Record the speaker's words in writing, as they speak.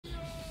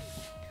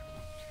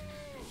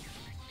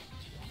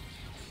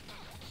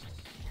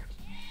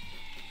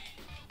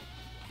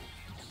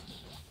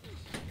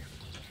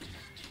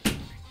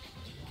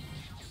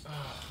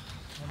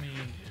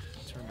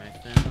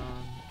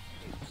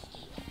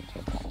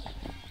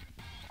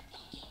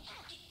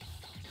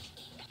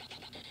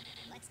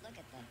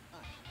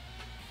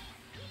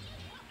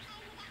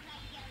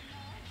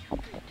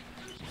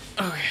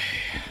Okay.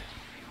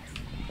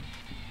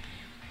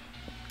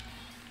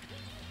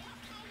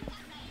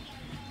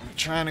 I'm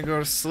trying to go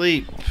to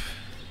sleep.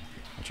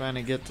 I'm trying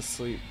to get to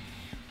sleep.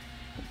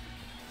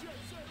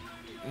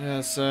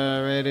 Yes,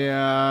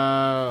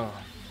 radio.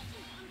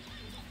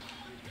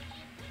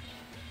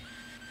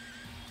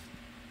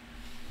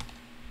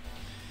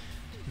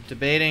 I'm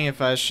debating if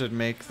I should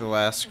make the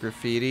last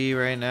graffiti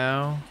right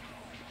now.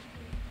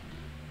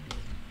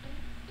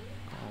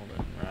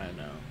 Golden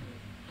Rhino.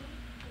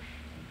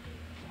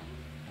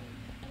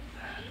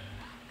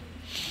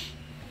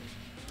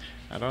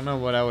 I don't know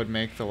what I would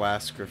make the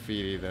last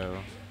graffiti though.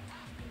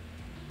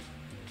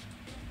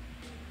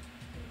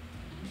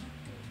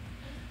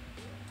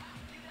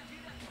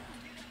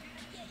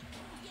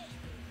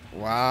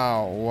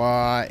 Wow,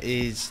 what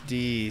is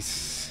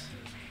this?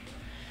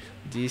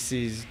 This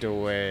is the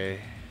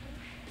way.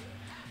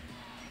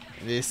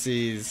 This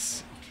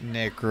is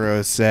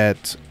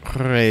Necroset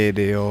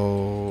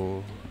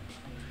Radio.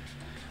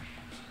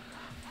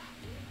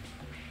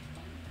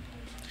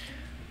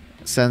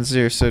 Since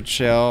you're so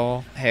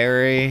chill,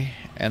 Harry,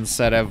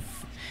 instead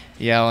of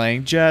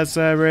yelling, Jet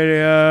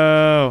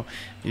Radio,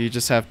 you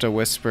just have to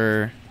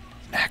whisper,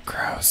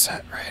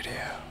 Necroset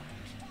Radio.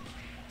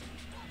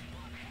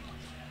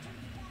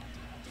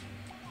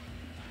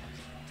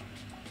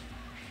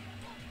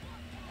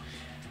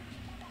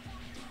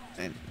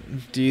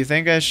 Do you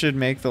think I should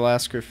make the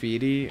last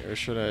graffiti, or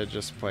should I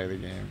just play the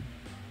game?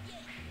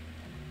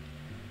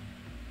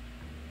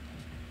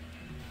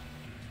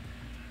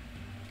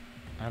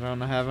 I don't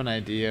have an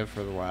idea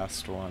for the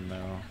last one,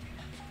 though.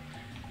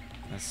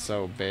 That's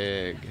so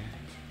big.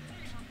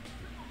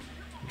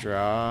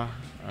 Draw?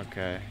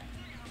 Okay.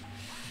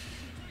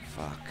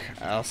 Fuck.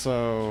 I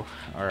also...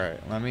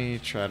 Alright, let me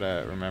try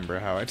to remember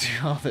how I do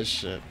all this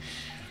shit.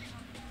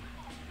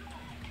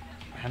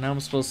 I know I'm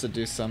supposed to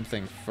do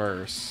something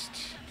first.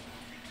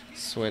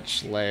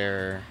 Switch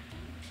layer.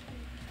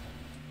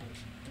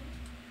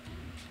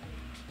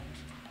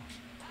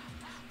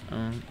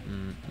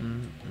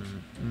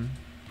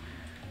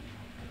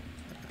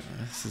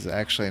 This is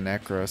actually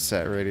Necro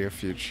Set Radio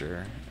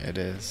Future. It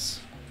is.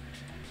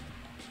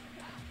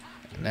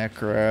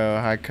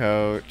 Necro, hi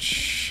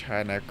coach.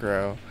 Hi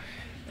Necro.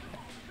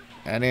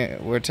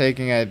 We're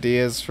taking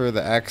ideas for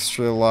the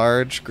extra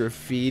large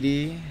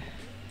graffiti.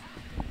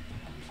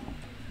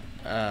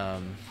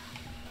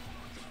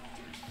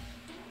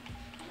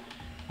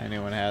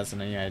 Anyone has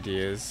any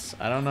ideas?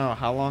 I don't know.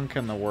 How long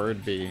can the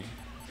word be?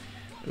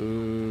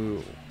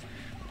 Ooh.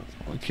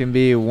 It can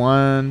be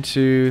 1,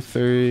 2,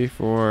 3,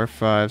 4,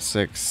 5,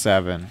 6,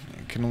 7.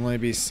 It can only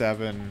be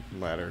 7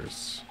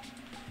 letters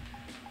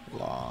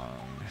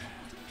long.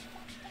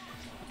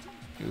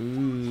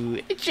 Ooh.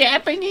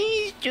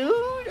 Japanese, dude.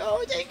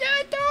 Oh, they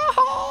got the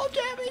whole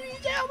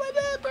Japanese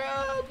alphabet, bro.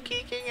 I'm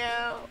geeking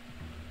out.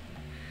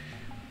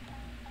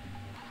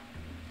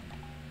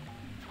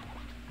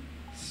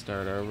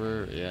 Start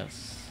over,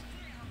 yes.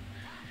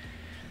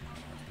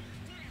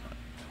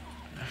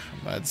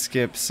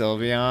 Mudskip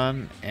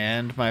Sylveon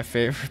and my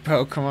favorite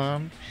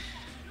Pokemon.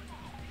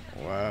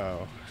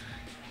 Wow.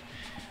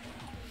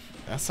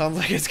 That sounds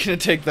like it's gonna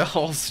take the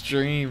whole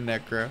stream,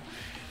 Necro.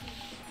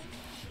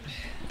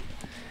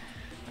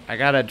 I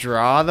gotta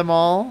draw them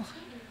all.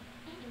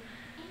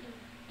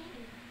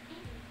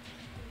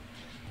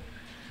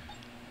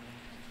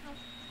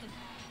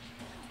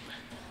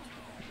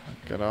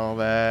 Look at all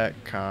that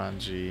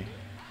kanji.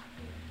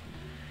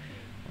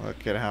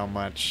 Look at how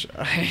much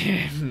I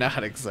am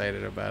not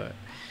excited about it.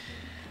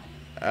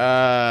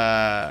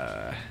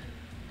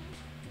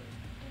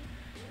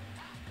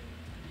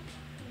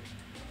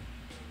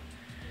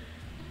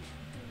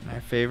 My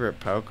favorite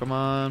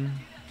Pokemon?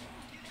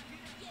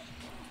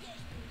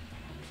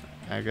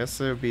 I guess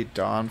it would be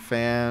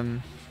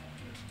Donphan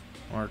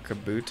or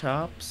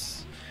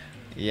Kabutops.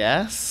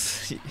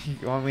 Yes?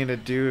 You want me to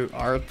do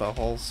art the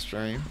whole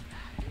stream?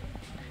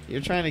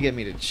 You're trying to get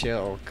me to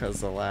chill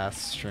because the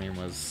last stream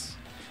was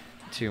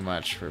too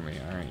much for me,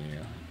 aren't you?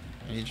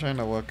 Are you trying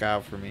to look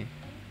out for me?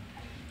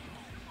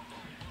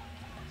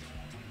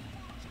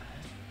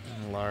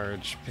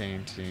 Large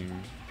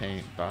painting,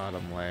 paint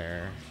bottom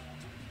layer.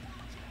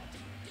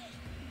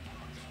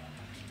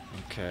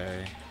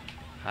 Okay.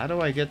 How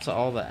do I get to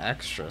all the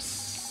extra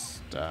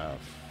stuff?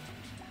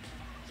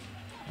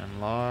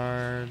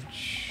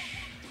 Enlarge.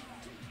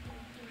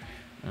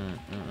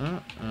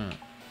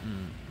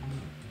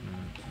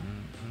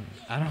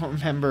 I don't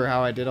remember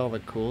how I did all the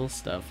cool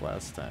stuff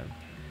last time.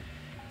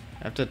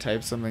 I have to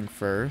type something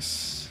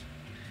first.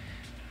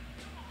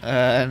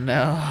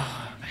 No.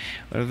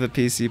 What if the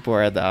PC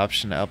port had the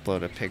option to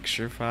upload a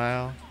picture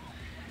file?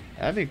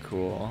 That'd be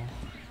cool.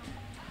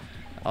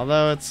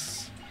 Although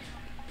it's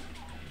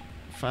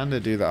fun to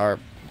do the art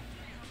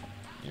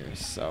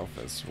yourself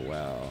as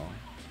well.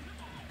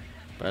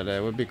 But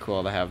it would be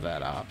cool to have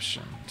that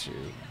option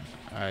too,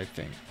 I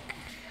think.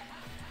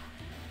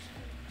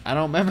 I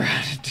don't remember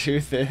how to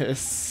do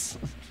this.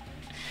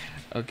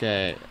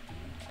 Okay.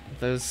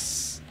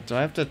 There's... Do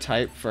I have to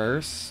type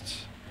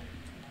first?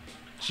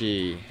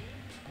 G.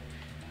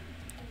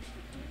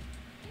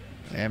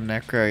 Damn,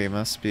 Necro, you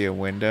must be a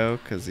window,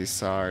 because he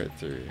saw it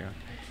through you.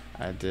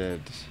 I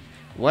did.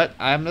 What?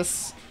 I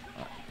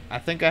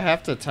think I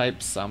have to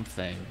type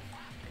something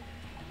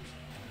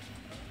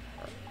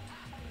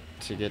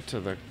to get to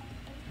the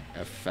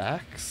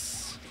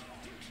effects?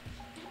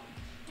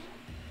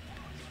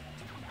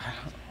 I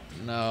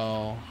don't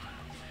know.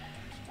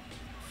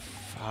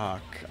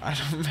 Fuck. I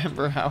don't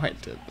remember how I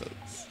did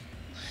this.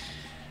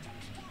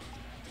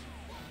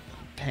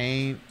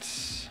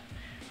 Paint.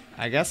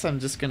 I guess I'm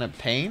just gonna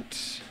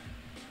paint.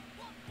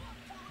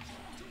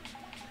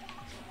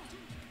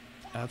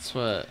 That's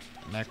what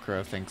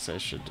Necro thinks I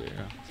should do.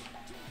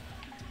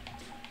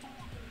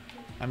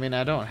 I mean,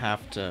 I don't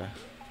have to.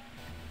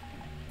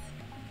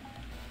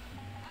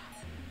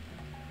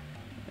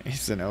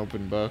 He's an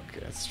open book.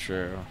 That's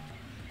true.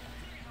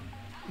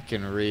 You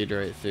can read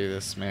right through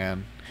this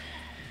man.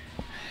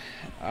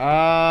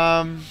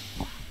 G.I.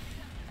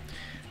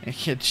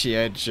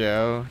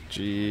 Joe.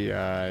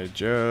 G.I.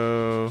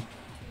 Joe.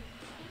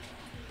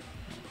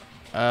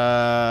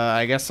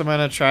 I guess I'm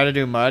gonna try to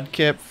do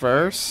Mudkip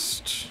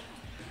first.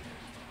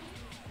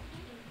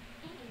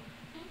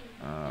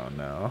 Oh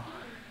no.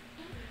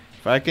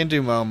 If I can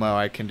do Momo,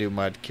 I can do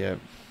Mudkip.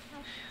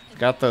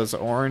 Got those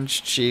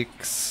orange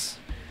cheeks.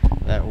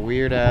 That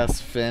weird ass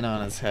fin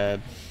on his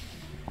head.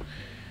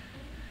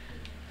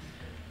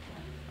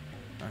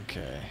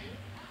 Okay.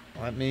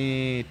 Let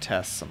me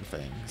test some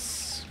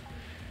things.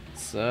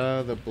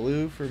 So, the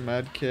blue for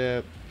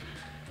Mudkip.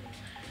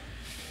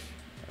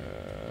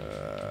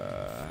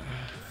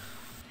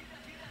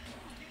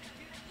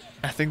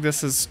 I think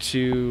this is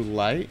too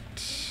light.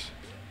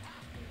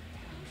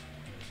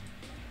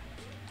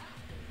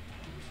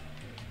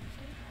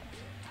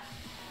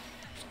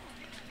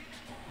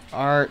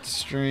 Art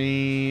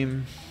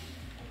stream.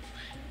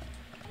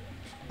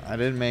 I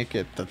didn't make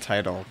it the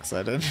title because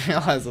I didn't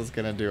realize I was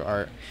gonna do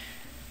art.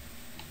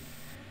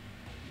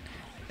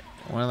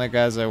 One of the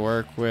guys I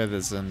work with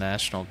is in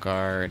National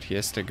Guard. He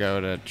has to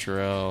go to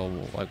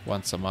drill like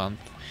once a month.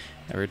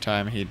 Every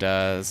time he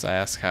does, I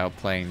ask how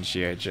playing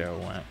G.I. Joe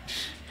went.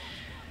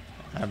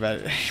 I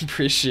bet he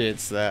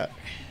appreciates that.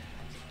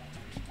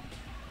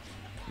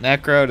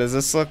 Necro, does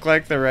this look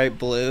like the right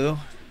blue?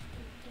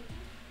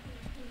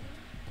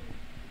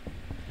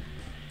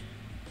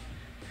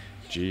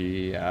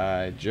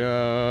 G.I.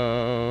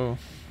 Joe.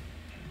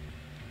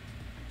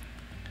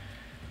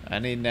 I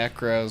need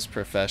Necro's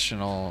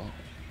professional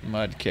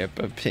Mudkip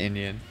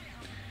opinion.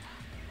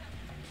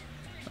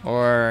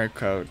 Or a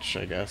coach,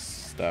 I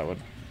guess. That would...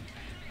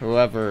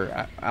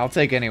 Whoever... I'll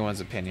take anyone's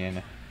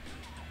opinion.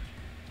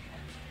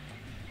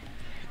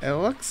 It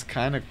looks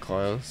kind of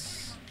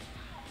close.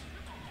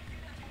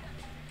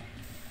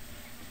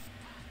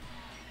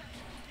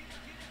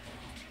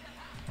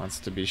 Wants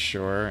to be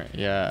sure.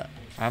 Yeah,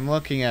 I'm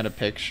looking at a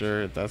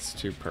picture. That's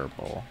too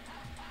purple.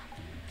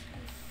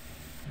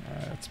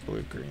 It's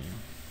blue-green.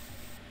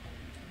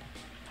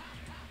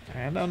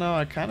 I don't know.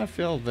 I kind of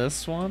feel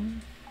this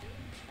one.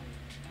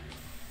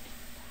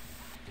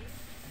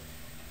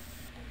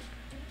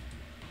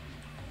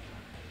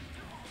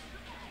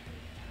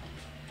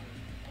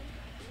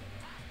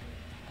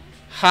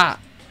 Hot.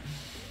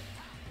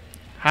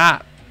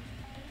 Hot.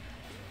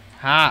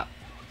 Hot.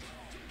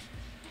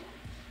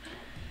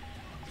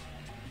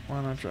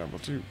 Why not travel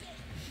too?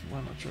 Why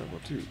not travel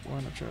too?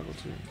 Why not travel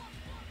too?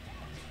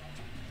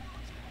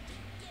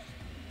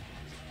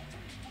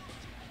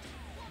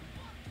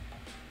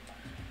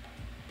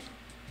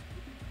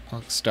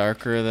 Looks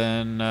darker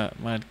than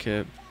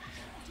Mudkip.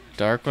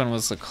 Dark one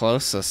was the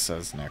closest,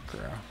 says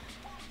Necro.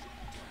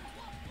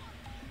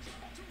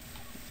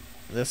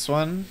 This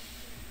one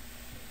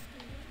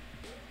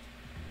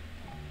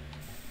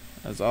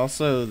is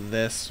also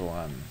this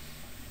one.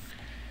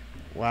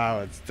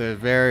 Wow, they're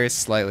very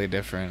slightly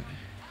different.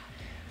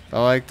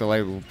 I like the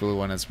light blue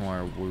one is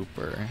more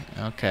whooper.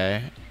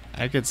 Okay,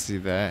 I could see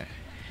that.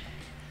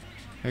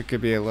 It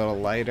could be a little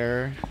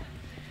lighter.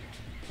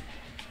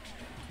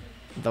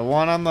 The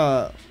one on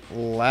the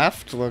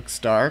left looks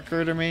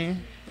darker to me.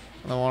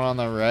 The one on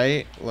the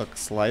right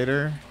looks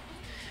lighter.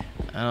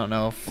 I don't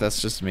know if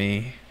that's just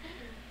me.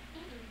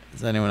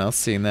 Has anyone else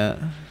seen that?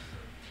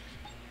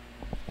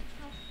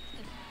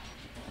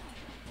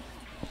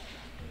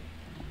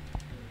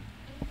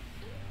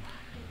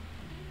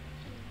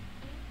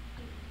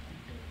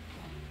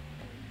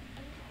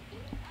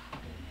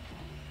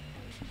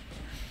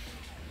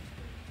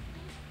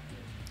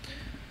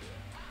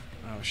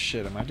 Oh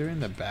shit, am I doing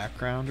the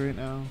background right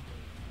now?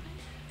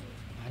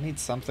 I need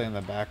something in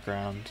the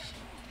background.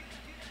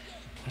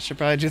 I should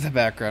probably do the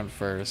background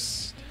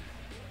first.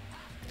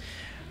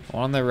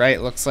 One on the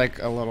right looks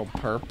like a little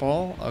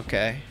purple.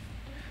 Okay.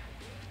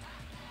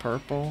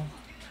 Purple.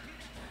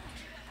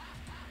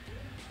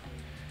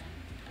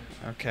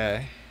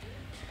 Okay.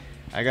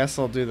 I guess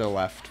I'll do the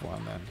left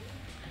one then.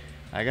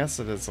 I guess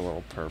it is a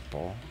little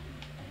purple.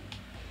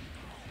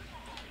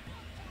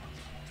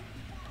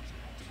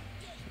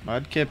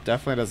 Mudkip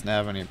definitely doesn't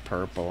have any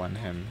purple in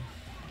him.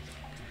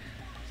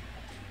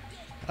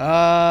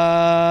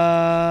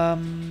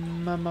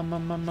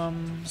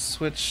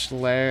 Switch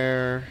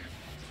layer.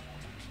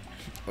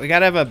 We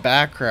gotta have a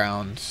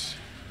background.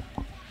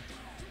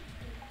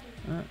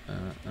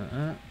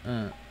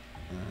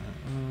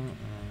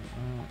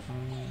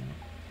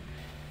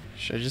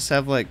 Should I just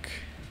have like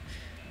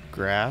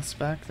grass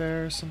back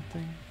there or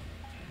something?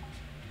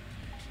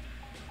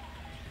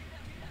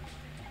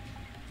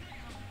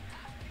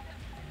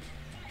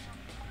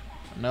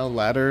 No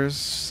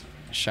letters.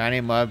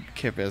 Shiny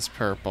Mudkip is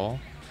purple.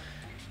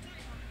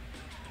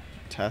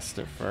 Test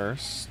it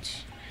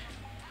first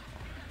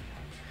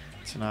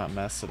to not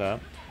mess it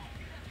up.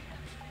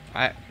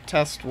 I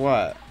test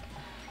what?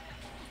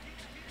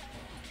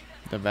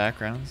 The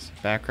backgrounds.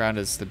 Background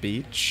is the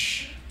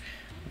beach.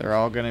 They're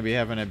all gonna be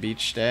having a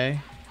beach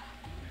day.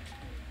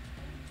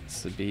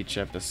 It's the beach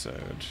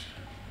episode.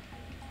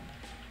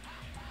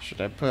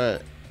 Should I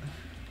put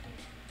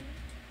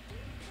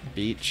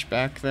beach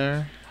back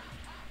there?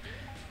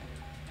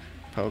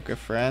 Poke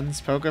Friends.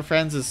 Poke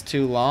Friends is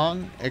too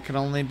long. It can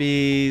only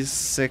be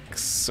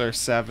 6 or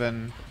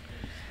 7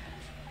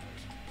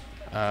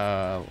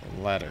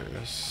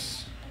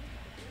 letters.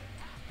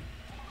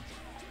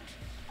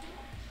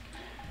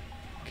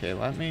 Okay,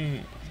 let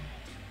me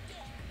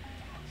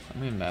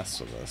mess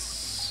with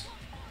this.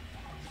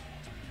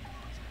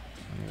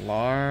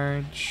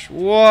 Large.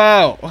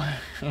 Whoa!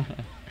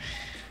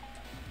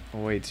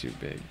 Way too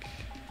big.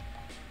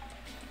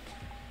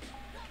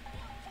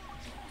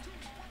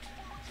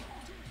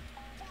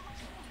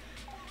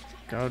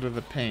 Go to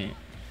the paint.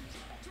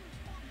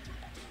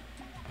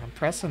 I'm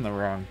pressing the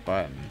wrong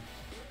button.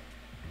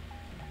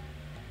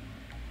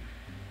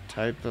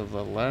 Type of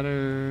the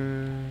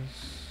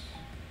letters.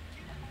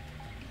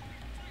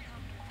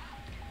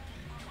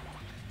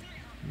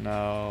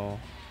 No.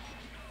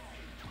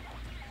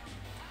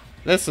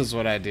 This is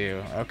what I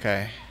do.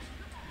 Okay.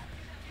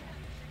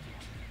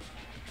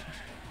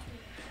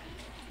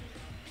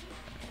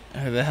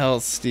 Who the hell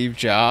is Steve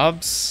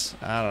Jobs?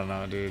 I don't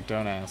know, dude.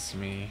 Don't ask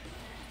me.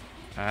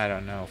 I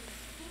don't know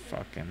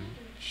fucking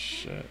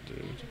shit,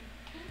 dude.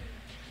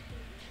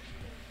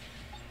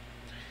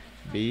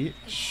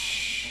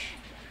 Beach.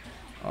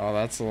 Oh,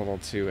 that's a little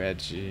too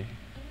edgy.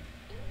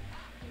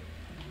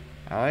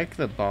 I like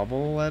the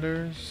bubble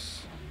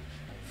letters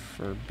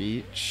for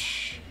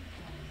beach.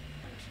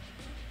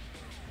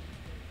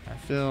 I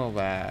feel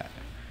that.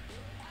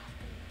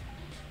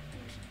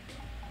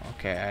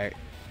 Okay,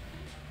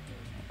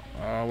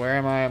 oh, where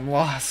am I? I'm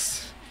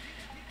lost.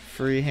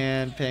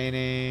 Freehand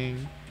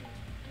painting.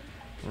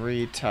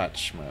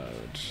 Retouch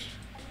mode.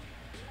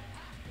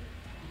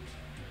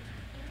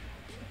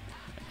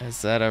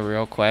 Is that a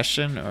real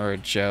question or a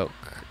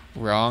joke?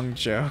 Wrong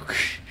joke.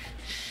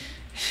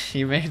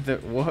 You made the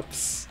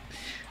whoops.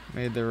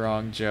 Made the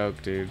wrong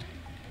joke, dude.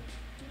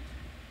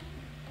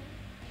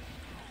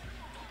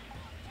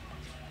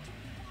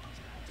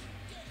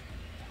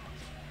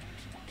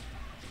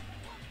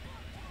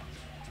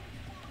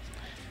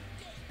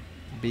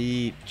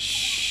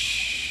 Beach.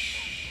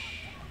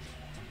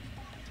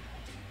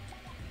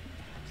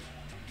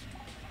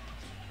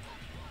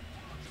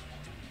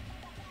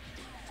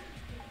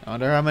 I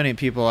wonder how many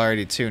people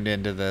already tuned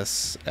into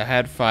this. I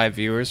had 5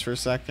 viewers for a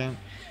second,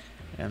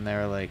 and they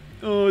were like,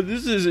 "Oh,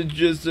 this isn't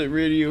just a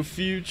Radio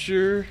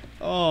Future.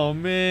 Oh,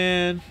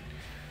 man."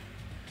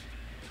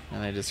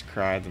 And they just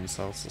cried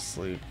themselves to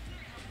sleep.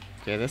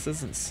 Okay, this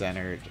isn't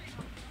centered,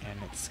 and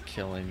it's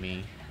killing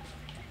me.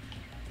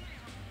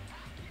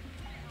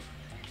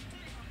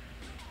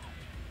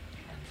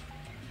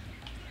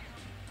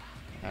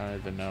 I don't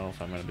even know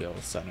if I'm going to be able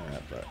to center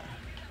it, but...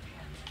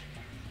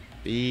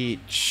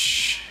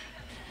 Beach.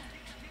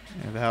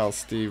 Who the hell,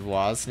 Steve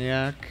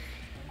Wozniak?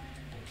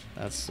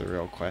 That's the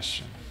real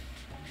question.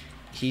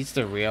 He's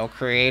the real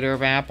creator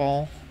of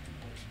Apple?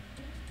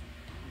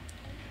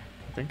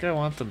 I think I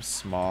want them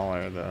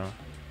smaller, though.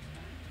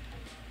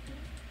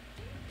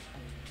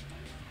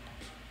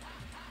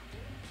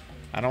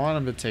 I don't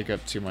want them to take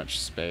up too much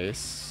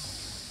space.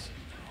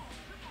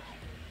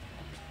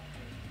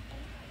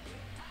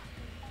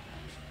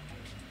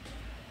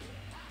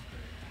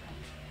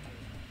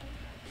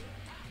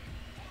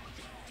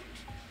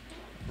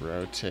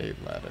 Rotate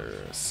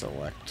letter,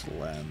 select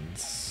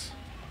lens.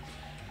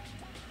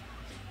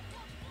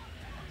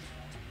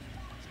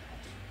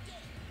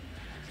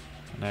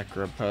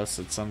 Necro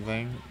posted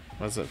something.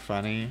 Was it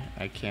funny?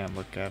 I can't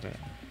look at it.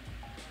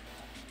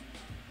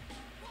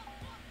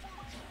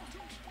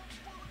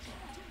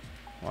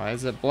 Why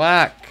is it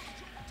black?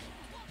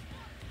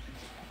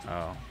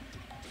 Oh.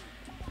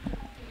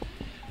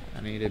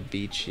 I need a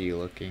beachy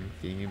looking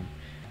theme.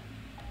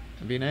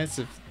 It'd be nice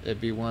if it'd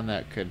be one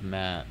that could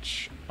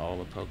match all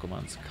the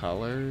Pokemon's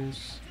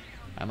colors.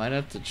 I might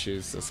have to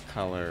choose this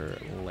color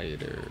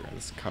later,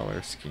 this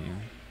color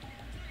scheme.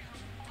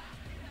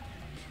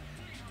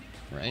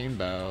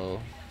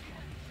 Rainbow.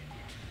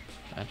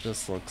 That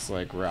just looks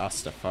like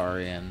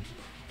Rastafarian.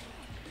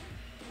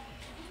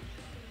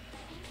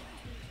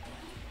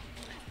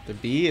 The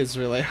B is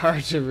really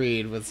hard to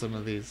read with some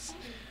of these.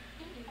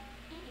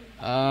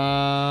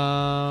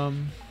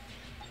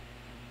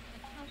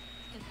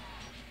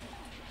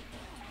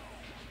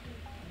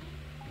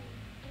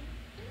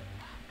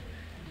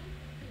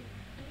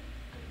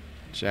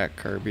 Jack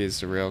Kirby is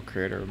the real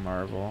creator of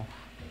Marvel.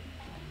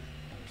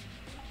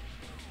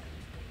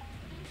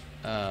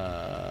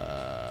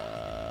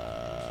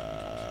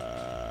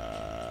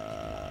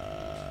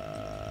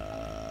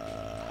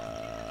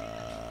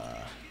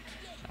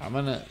 I'm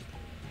gonna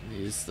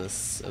use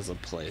this as a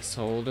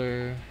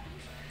placeholder.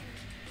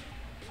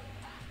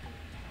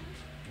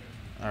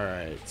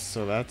 Alright,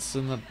 so that's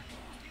in the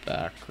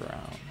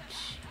background.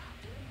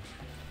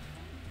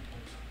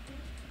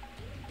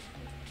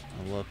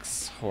 It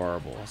looks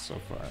horrible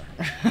so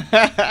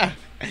far.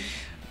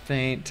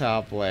 Paint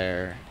top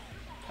layer.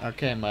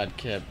 Okay,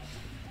 Mudkip.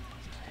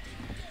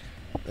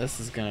 This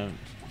is gonna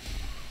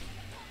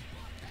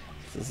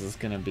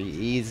be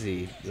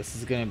easy. This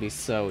is gonna be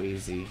so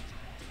easy.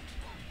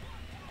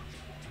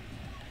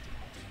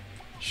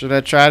 Should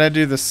I try to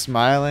do the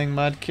smiling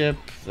Mudkip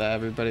that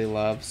everybody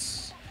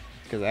loves?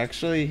 Because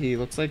actually he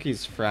looks like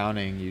he's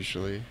frowning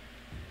usually.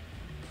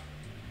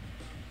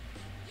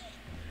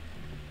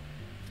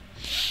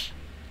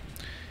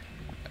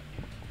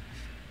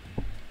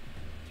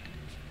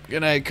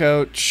 Good night,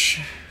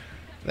 Coach.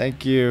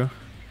 Thank you.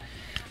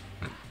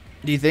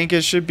 Do you think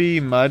it should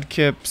be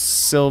Mudkip,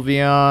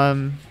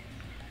 Sylveon,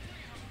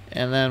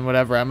 and then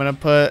whatever? I'm gonna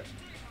put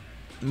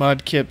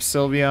Mudkip,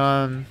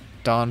 Sylveon,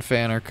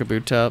 Donphan, or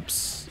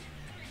Kabutops,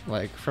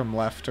 like from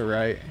left to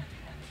right.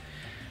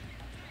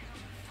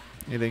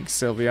 You think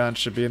Sylveon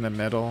should be in the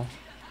middle?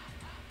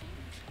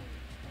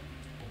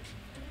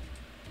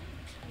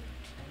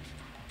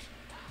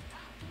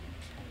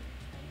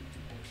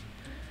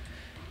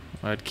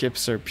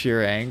 Mudkips are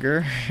pure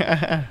anger.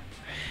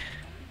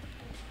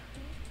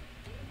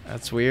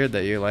 That's weird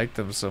that you like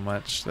them so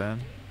much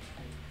then.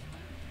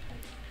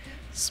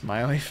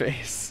 Smiley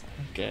face.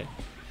 Okay.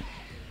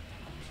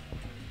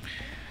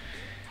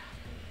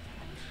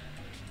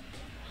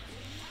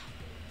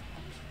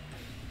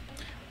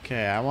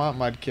 Okay, I want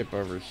Mudkip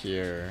over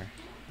here.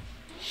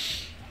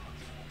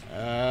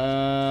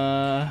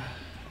 I'm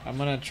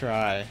gonna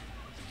try.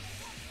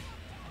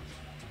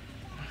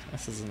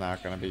 This is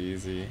not gonna be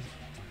easy.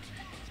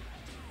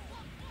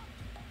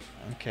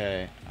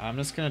 Okay, I'm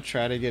just gonna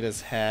try to get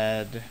his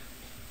head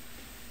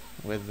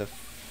with the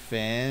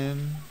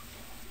fin.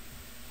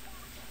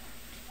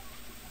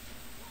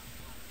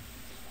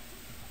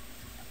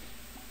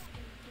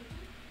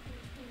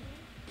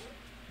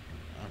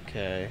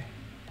 Okay.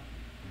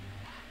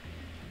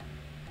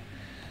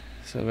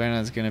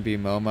 Savannah's gonna be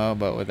Momo,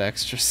 but with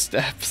extra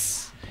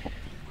steps.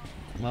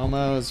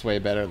 Momo is way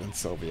better than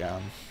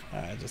Sylveon.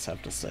 I just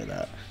have to say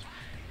that.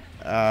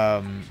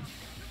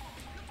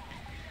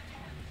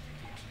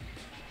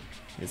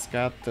 He's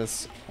got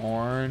this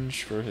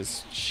orange for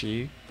his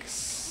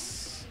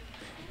cheeks.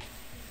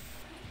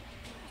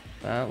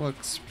 That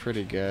looks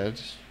pretty good.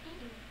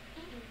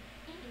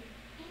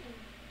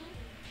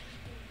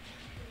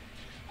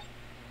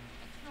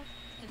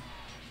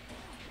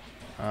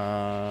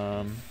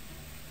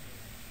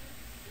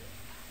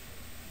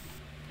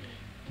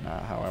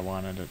 Not how I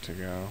wanted it to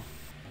go.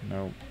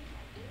 Nope.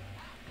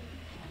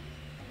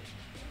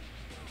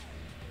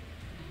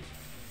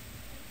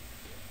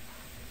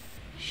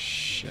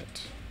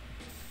 Shit.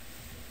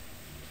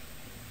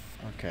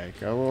 Okay,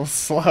 go a little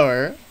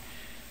slower.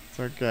 It's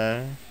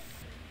okay.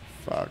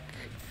 Fuck.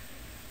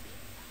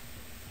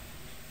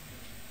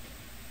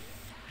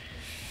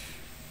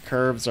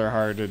 Curves are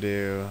hard to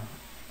do.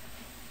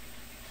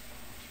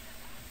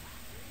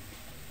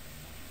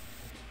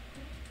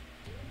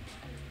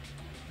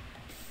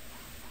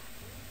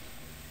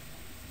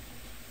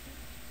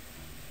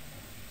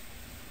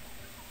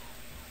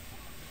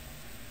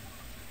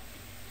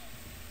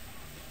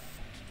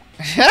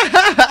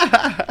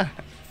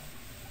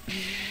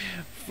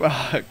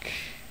 Fuck.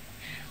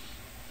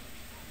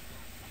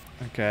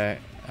 Okay,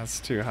 that's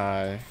too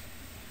high.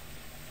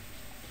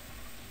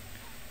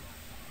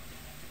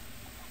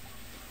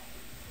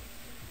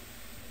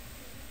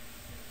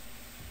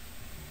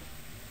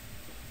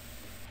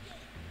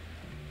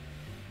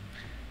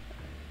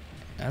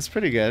 That's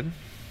pretty good.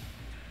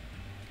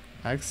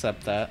 I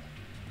accept that.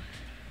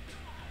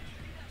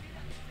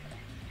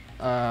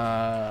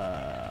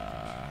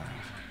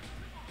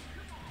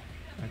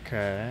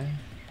 Okay.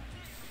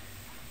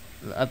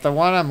 At the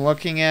one I'm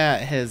looking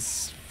at,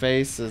 his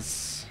face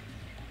is...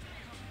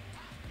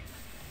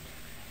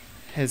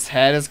 His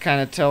head is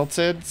kind of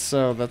tilted,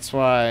 so that's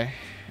why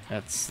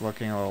it's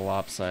looking a little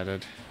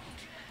lopsided.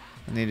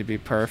 I need to be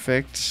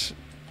perfect.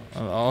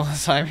 All the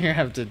time you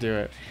have to do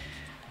it.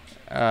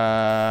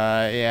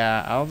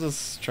 Yeah, I'll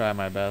just try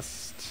my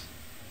best.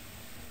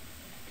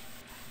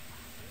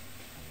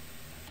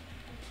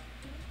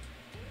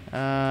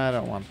 I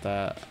don't want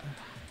that.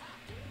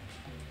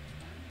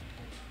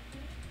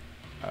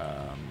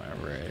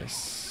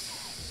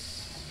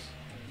 Erase.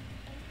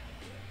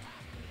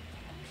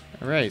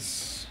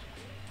 Erase.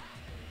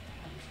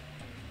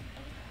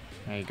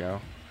 There you go.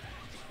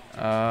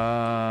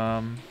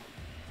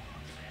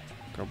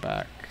 Go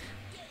back.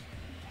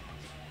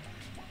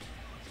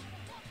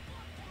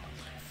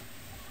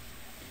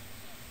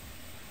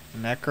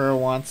 Necro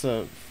wants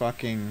a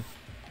fucking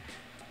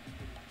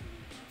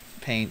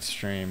paint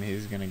stream,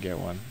 he's gonna get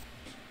one.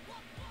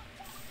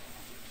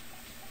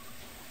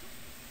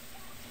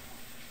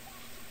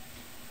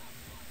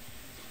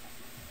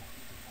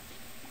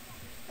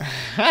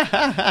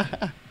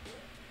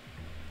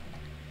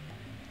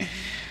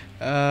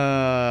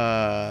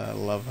 I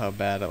love how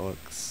bad it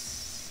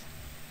looks.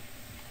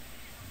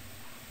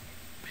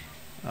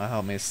 That'll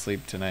help me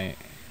sleep tonight.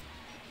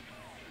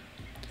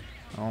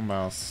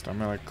 Almost.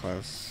 I'm really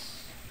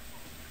close.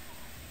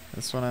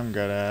 This one I'm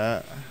good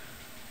at.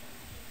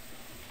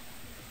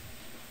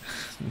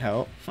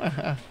 Nope.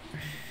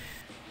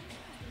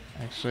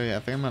 Actually, I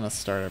think I'm gonna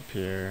start up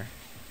here.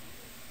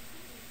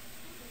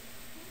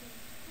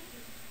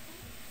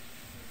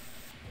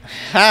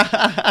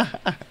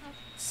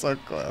 So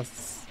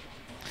close.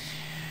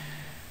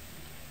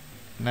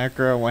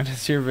 Necro, when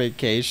does your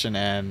vacation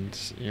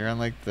end? You're on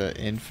like the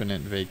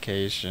infinite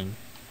vacation.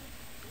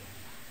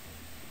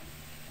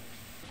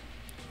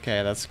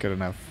 Okay, that's good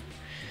enough.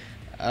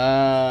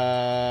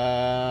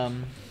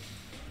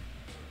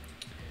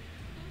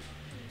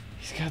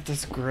 He's got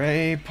this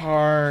gray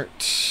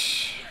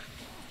part.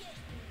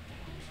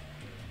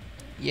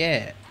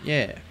 Yeah,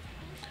 yeah.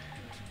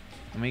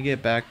 Let me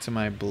get back to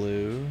my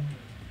blue.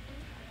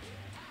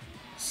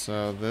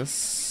 So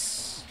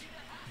this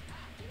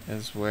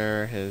is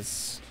where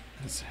his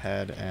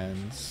head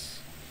ends.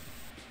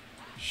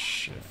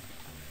 Shit.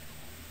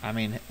 I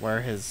mean,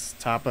 where his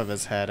top of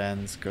his head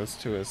ends goes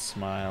to his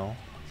smile.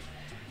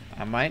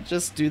 I might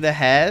just do the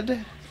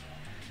head.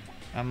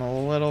 I'm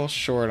a little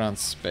short on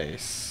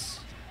space.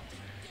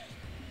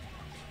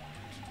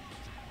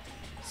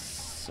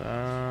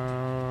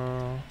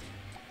 So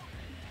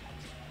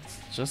it's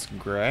just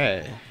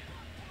gray.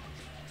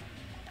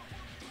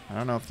 I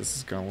don't know if this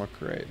is gonna look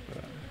great,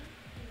 but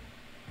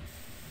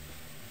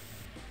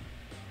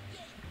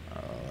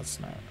oh, that's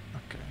not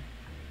okay.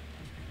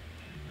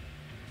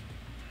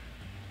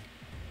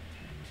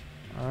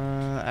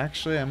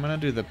 Actually, I'm gonna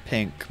do the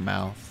pink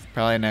mouth.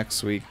 Probably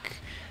next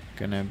week.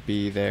 Gonna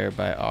be there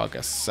by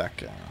August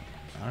 2nd.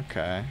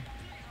 Okay.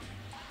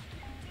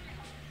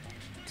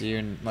 Do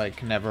you,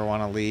 like, never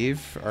want to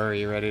leave? Or are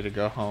you ready to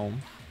go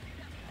home?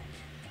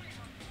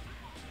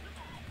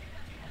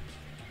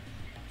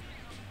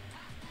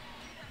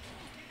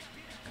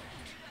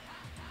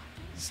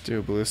 Let's do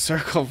a blue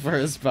circle for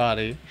his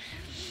body.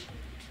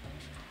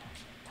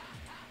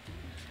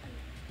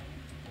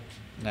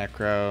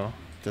 Necro,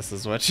 this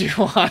is what you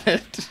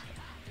wanted.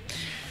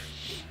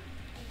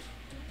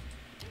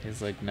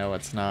 He's like, no,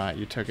 it's not.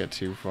 You took it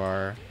too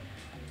far.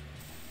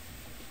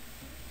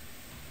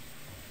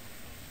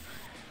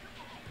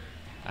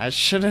 I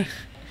should've...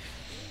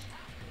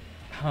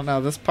 I don't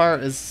know, this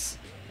part is...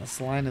 This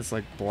line is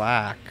like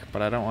black,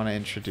 but I don't want to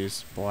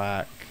introduce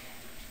black.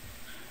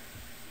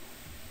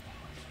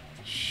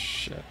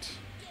 Shit.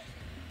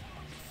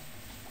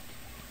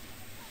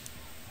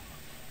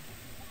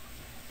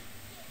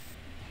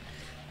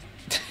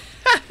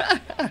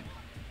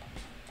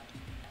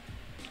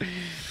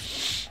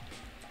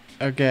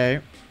 Okay.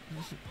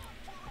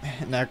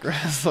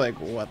 Necro's like,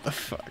 what the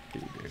fuck,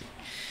 you dude?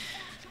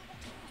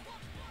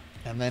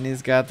 And then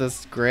he's got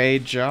this gray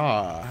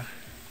jaw.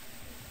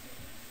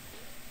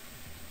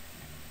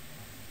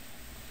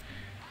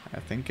 I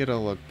think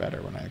it'll look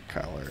better when I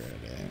color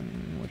it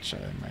in, which I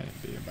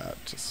might be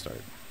about to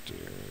start doing.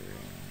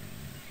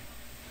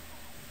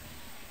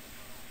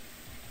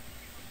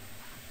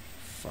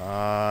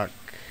 Fuck.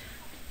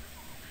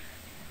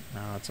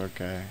 No, it's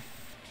okay.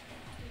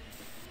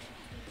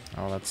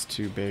 Oh, that's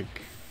too big.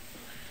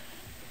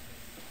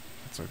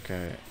 That's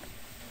okay.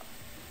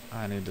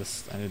 I need to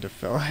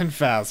fill in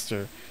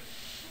faster.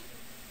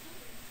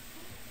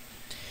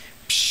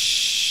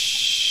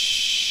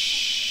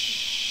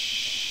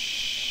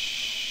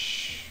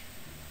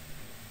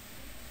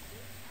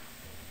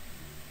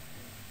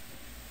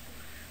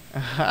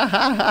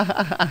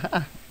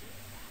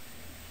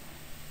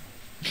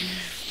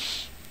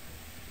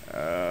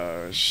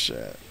 Oh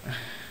shit.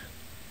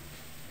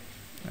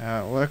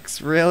 That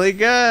looks really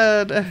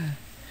good.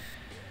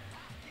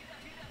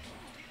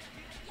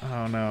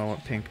 Oh no,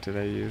 what pink did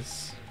I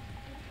use?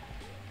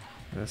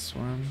 This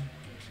one.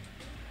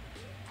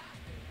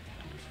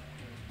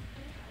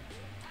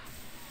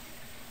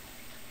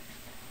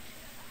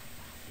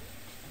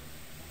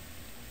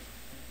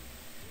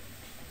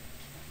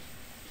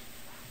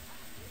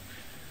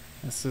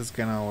 This is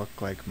gonna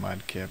look like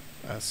Mudkip,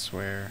 I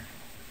swear.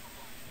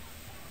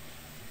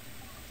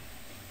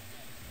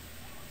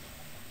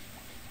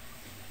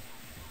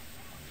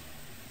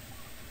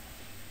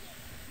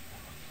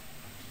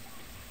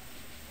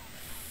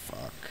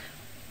 Fuck.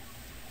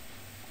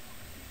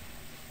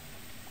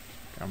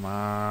 Come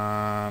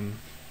on.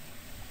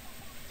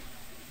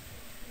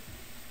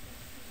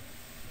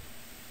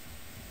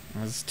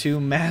 It's too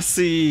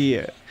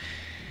messy.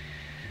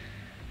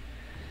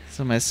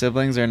 So my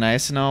siblings are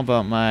nice and all,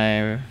 but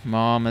my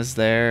mom is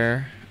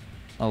there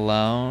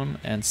alone.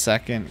 And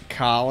second,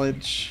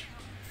 college.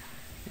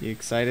 You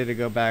excited to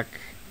go back?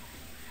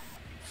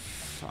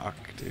 Fuck,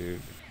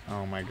 dude.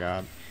 Oh my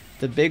god.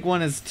 The big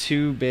one is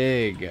too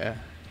big.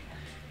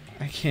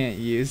 I can't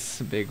use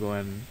the big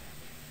one.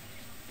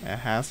 It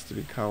has to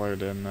be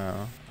colored in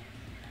though.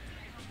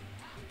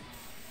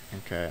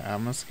 Okay,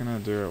 I'm just gonna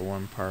do it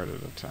one part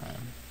at a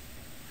time.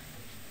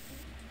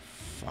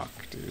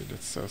 Fuck, dude,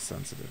 it's so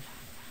sensitive.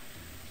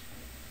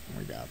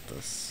 We got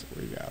this.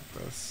 We got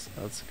this.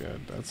 That's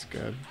good. That's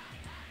good.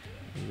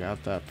 You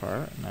got that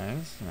part.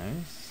 Nice,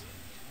 nice.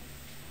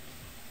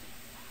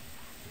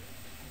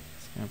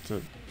 Just have to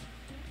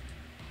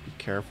be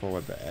careful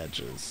with the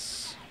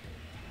edges.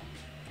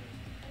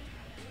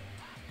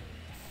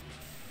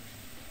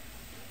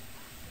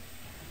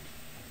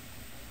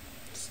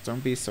 Just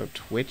don't be so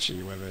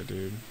twitchy with it,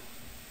 dude.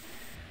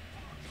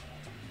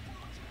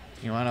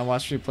 You wanna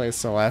watch me play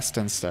Celeste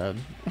instead?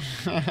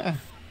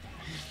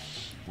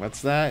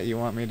 What's that? You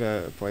want me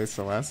to play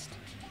Celeste?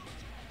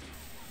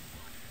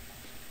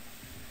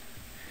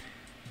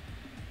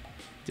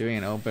 Doing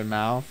an open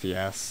mouth?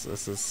 Yes,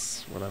 this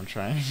is what I'm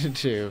trying to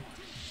do.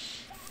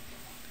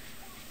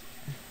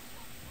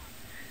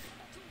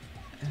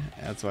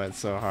 That's why it's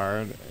so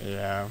hard.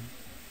 Yeah,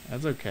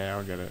 that's okay,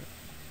 I'll get it.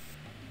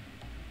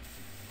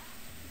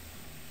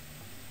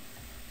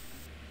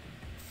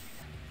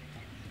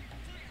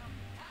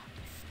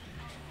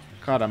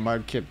 Caught a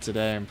Mudkip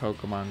today in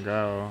Pokemon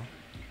Go.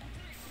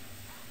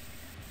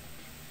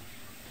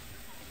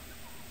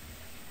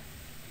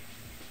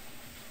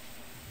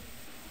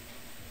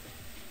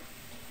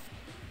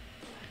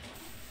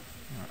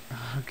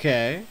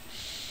 Okay,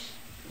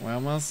 we're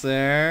almost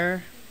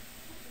there.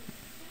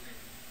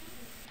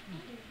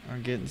 We're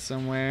getting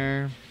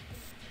somewhere.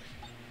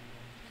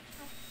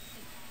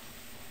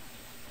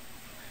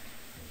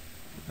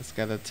 Just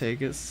gotta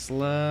take it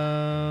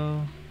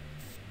slow.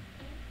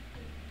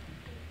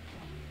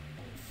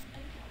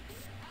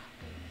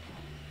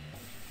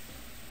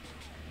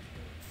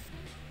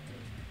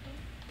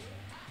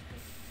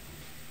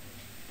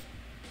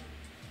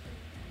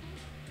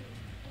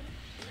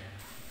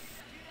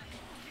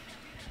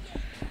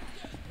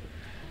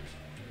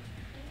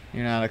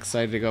 You're not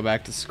excited to go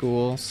back to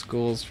school?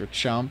 School's for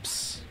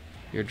chumps.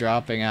 You're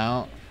dropping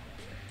out.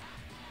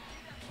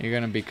 You're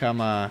gonna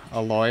become a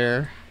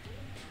lawyer.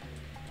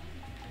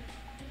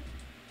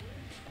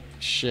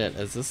 Shit,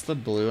 is this the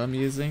blue I'm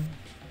using?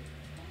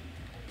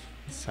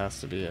 This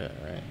has to be it,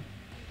 right?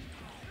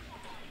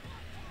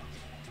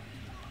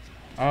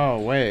 Oh,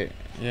 wait.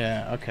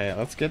 Yeah, okay,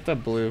 let's get the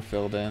blue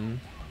filled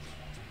in.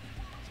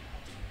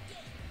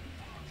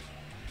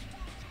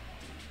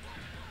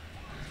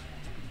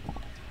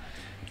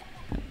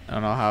 I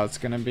don't know how it's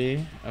gonna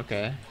be.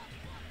 Okay.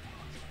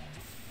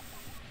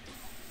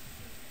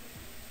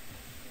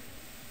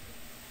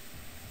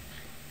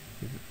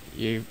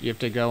 You have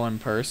to go in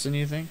person,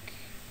 you think?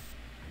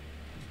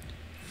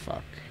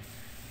 Fuck.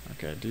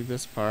 Okay, do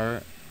this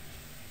part.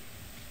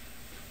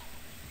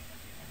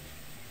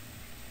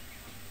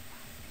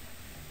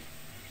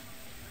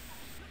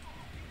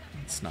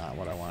 That's not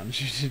what I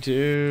wanted you to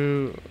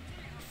do.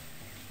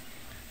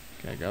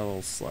 Okay, go a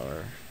little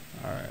slower.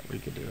 Alright, we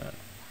could do that.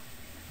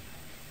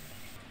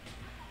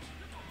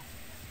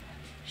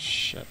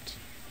 Shit.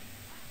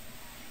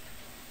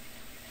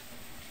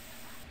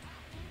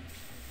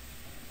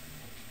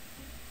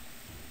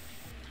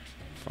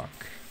 Fuck.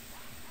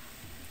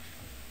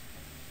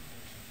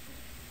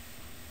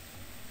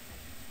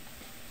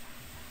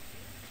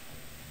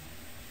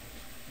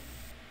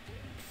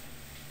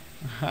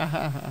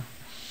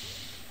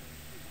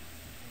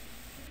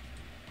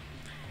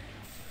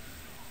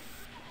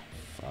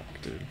 Fuck,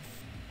 dude.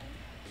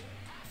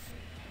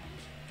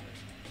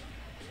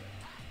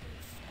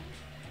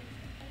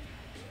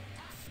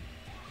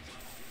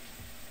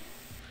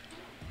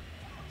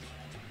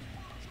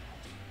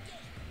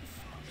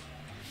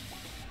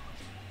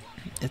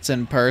 It's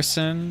in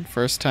person,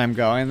 first time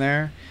going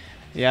there.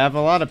 Yeah, I have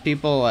a lot of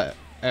people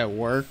at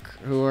work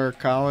who are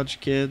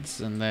college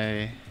kids, and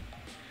they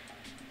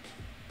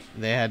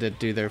had to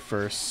do their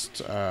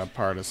first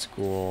part of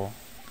school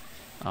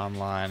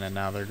online, and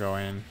now they're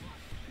going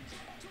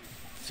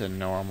to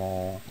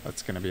normal.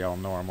 That's gonna be all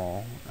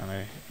normal, and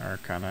they are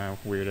kind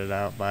of weirded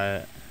out by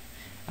it.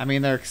 I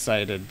mean, they're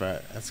excited,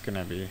 but it's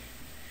gonna be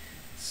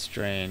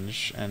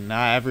strange, and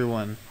not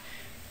everyone.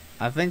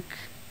 I think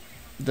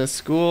the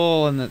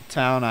school in the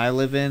town I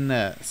live in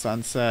that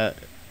Sunset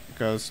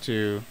goes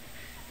to,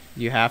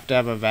 you have to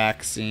have a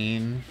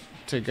vaccine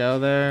to go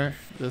there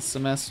this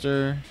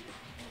semester,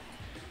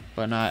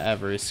 but not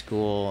every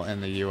school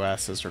in the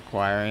US is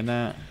requiring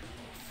that,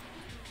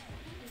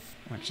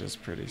 which is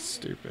pretty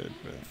stupid.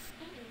 But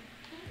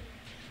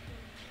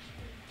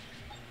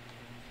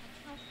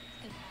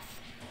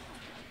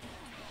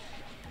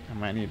I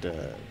might need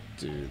to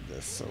do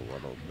this a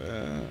little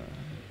bit.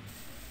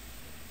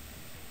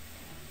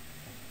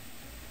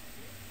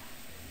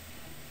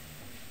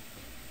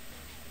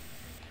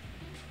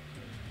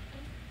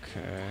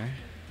 Okay.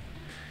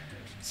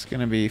 It's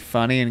gonna be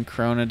funny in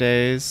Corona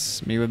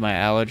days. Me with my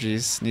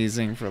allergies,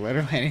 sneezing for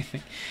literally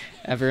anything.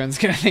 Everyone's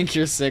gonna think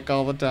you're sick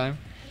all the time.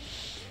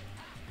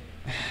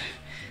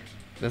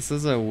 This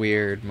is a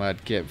weird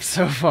Mudkip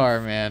so far,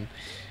 man.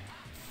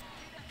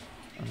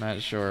 I'm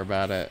not sure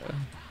about it.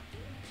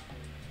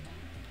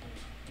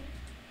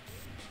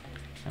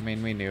 I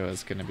mean, we knew it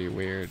was gonna be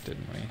weird,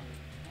 didn't we?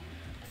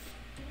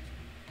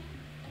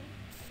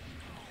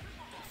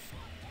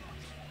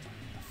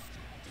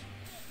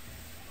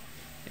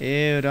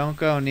 Ew, don't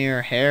go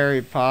near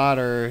Harry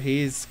Potter.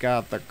 He's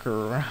got the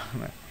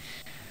corona.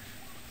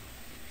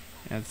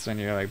 That's when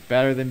you're like,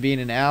 better than being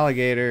an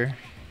alligator.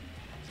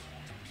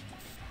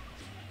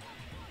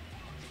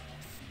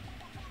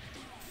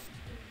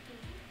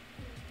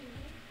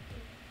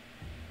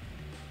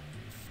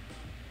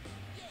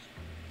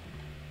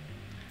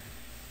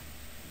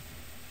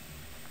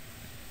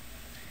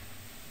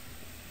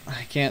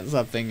 I can't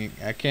stop thinking.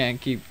 I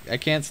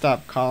can't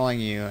stop calling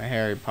you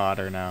Harry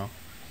Potter now.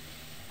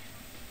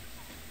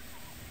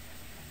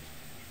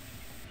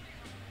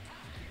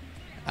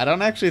 I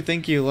don't actually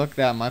think you look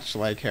that much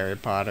like Harry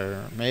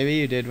Potter. Maybe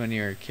you did when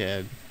you were a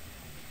kid.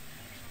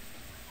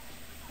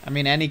 I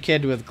mean, any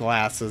kid with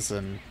glasses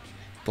and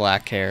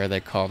black hair they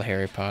called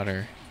Harry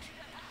Potter.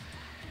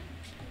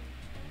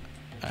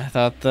 I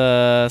thought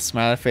the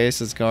smiley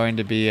face is going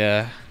to be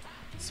a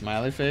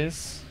smiley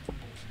face.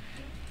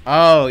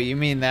 Oh, you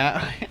mean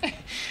that?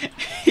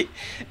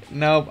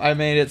 Nope, I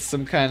made it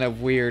some kind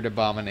of weird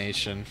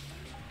abomination.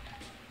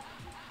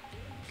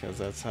 Because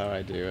that's how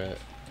I do it.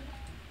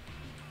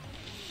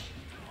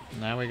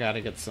 Now we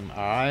gotta get some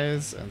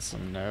eyes and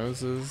some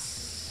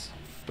noses.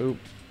 Boop.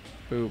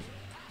 Boop.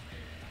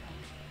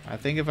 I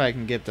think if I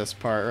can get this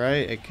part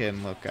right, it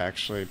can look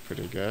actually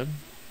pretty good.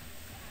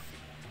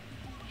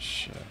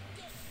 Shit.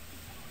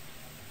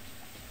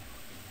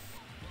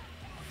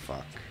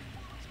 Fuck.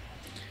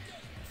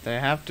 They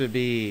have to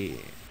be...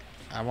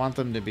 I want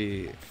them to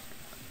be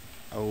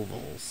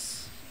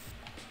ovals.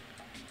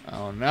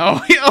 Oh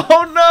no!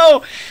 Oh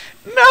no!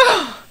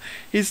 No!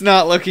 He's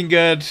not looking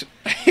good.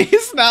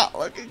 He's not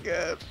looking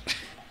good.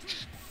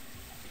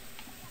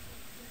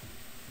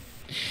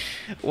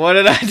 What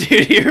did I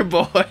do to your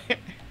boy?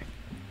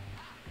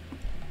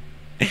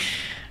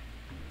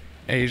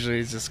 I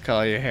usually just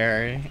call you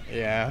Harry.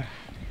 Yeah.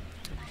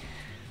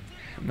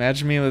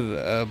 Imagine me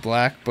with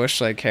black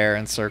bush-like hair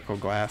and circle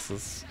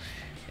glasses.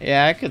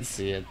 Yeah, I could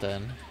see it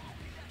then.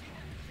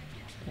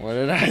 What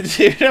did I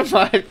do to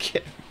my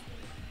kid?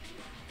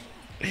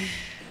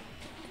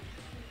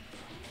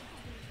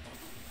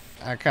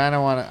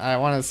 I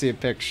want to see a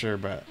picture,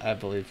 but I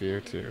believe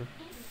you too.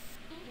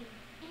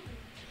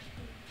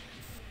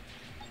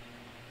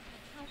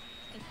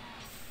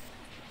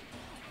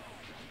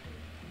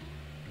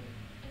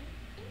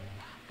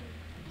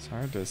 It's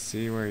hard to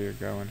see where you're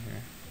going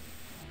here.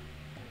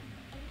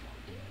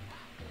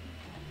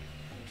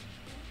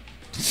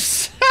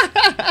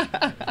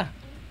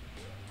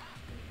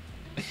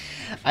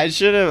 I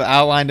should have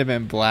outlined him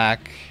in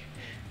black.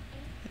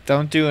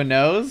 Don't do a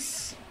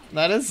nose?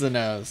 That is the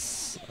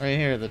nose. Right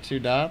here, the two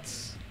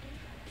dots.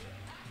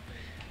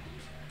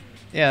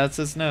 Yeah, that's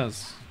his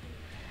nose.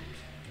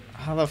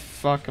 How the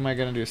fuck am I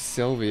gonna do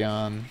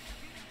Sylveon?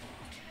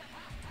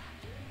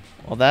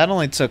 Well, that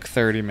only took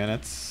 30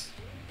 minutes.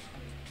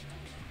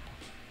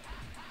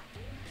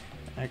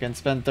 I can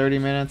spend 30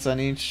 minutes on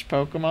each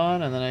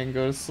Pokemon and then I can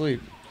go to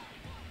sleep.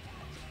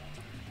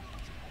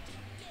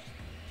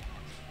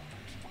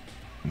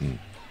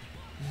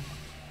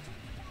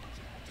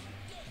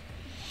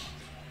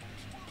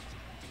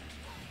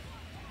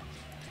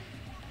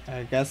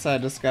 I guess I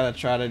just gotta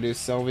try to do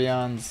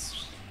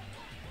Sylveon's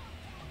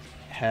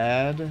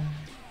head.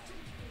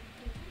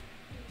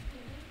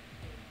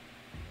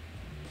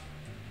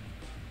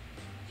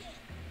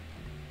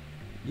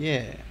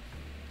 Yeah.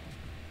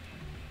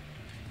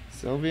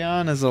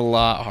 Sylveon is a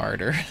lot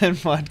harder than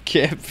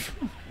Mudkip.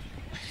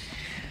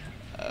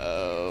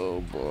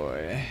 Oh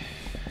boy.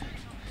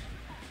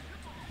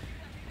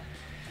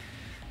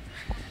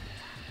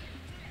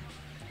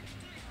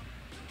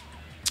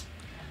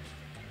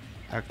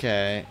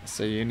 Okay,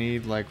 so you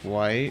need like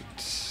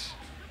white.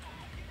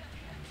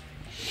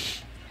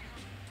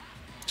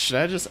 Should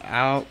I just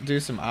do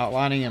some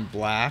outlining in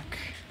black?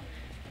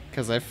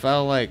 Because I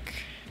felt like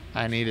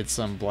I needed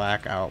some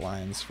black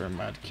outlines for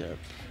Mudkip.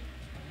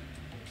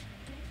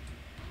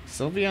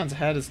 Sylveon's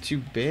head is too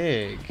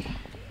big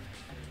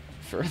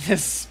for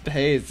this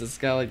space. It's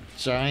got like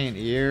giant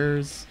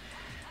ears,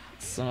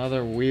 some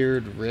other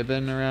weird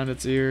ribbon around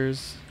its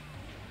ears.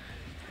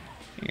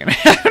 You're gonna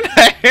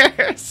have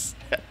nightmares.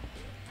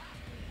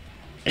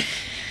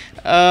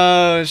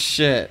 Oh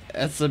shit,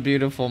 that's a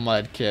beautiful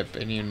Mudkip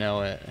and you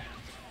know it.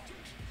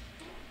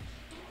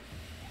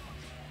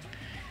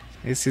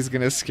 At least he's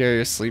gonna scare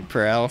your sleep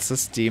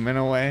paralysis demon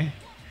away.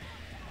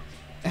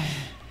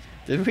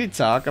 Did we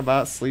talk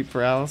about sleep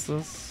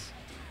paralysis?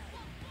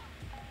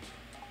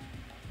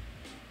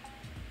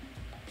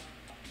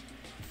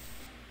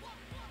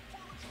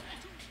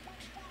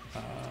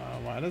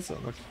 Why does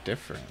it look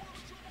different?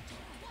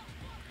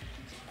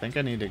 I think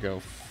I need to go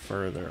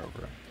further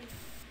over.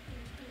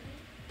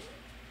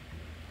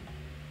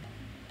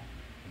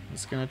 I'm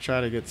just gonna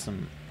try to get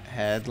some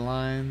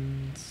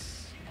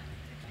headlines.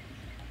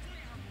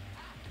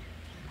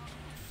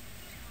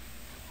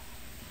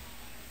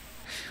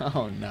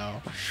 Oh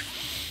no.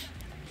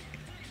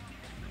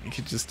 You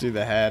could just do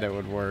the head, it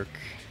would work.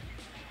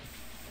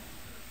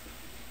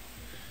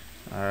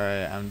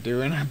 Alright, I'm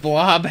doing a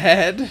blob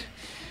head.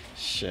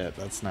 Shit,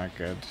 that's not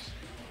good.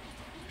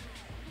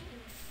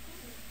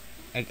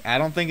 I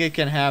don't think it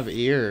can have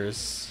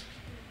ears.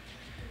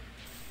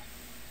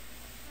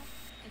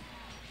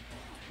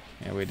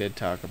 Yeah, we did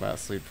talk about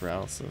sleep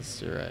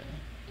paralysis. You're right.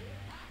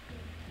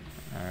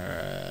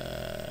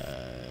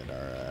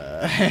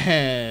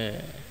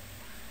 Alright.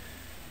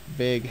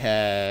 Big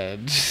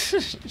head.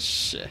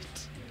 Shit.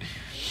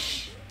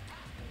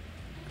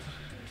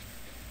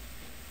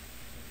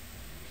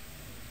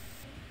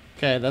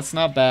 Okay, that's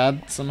not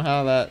bad.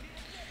 Somehow that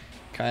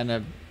kind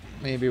of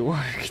maybe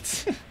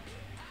worked.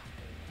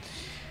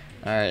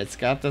 Alright, it's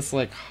got this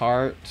like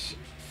heart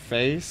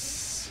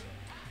face.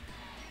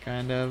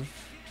 Kind of.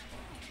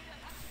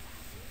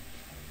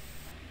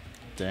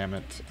 Damn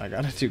it. I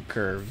gotta do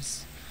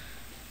curves.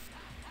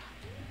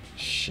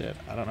 Shit,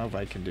 I don't know if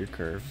I can do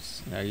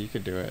curves. No, you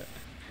could do it.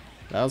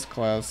 That was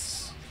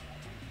close.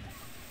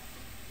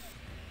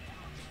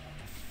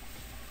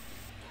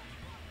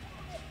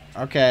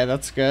 Okay,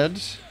 that's good.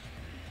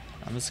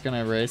 I'm just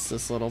gonna erase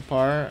this little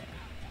part.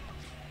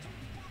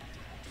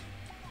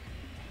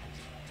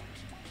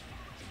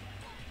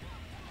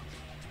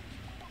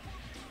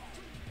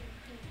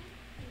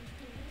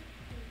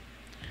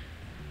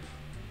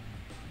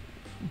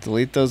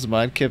 Delete those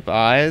Mudkip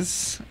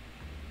eyes.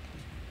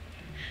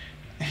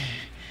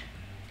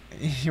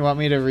 You want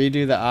me to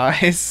redo the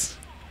eyes?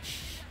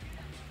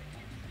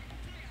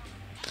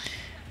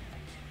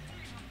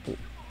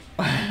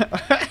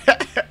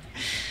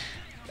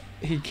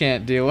 He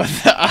can't deal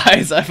with the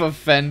eyes. I've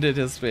offended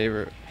his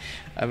favorite.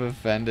 I've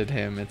offended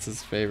him. It's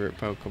his favorite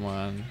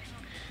Pokemon.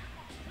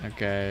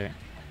 Okay.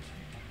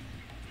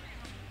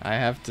 I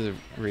have to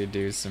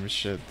redo some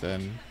shit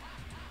then.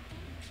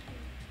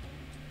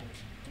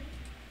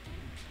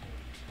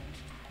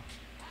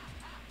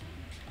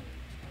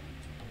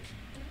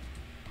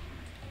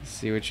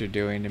 See what you're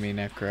doing to me,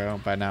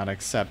 Necro, by not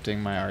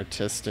accepting my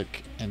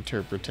artistic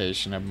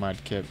interpretation of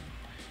Mudkip.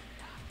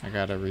 I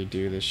gotta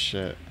redo this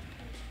shit.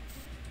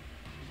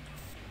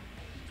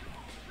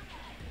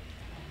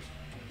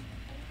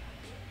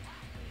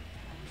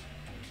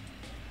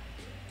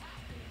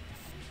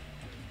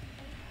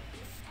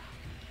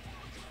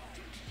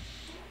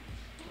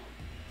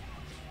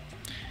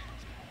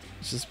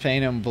 Just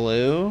paint him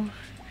blue?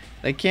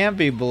 They can't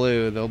be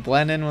blue. They'll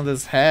blend in with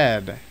his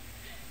head.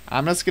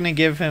 I'm just gonna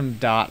give him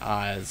dot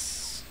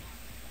eyes.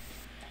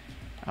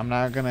 I'm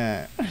not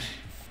gonna...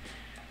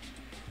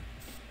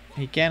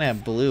 He can't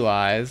have blue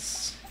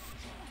eyes.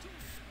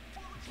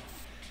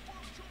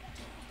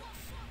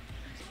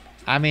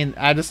 I mean,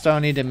 I just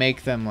don't need to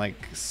make them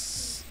like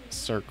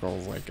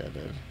circles like I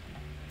did.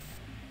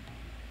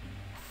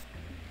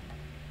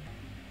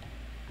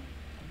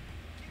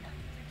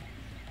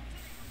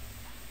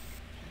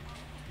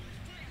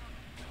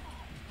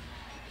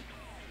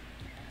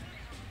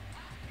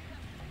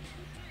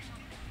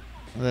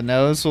 The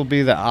nose will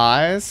be the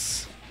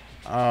eyes?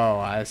 Oh,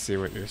 I see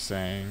what you're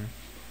saying.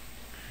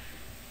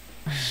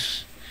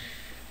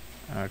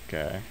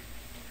 Okay.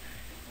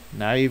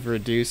 Now you've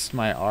reduced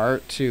my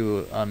art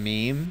to a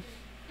meme.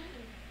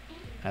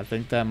 I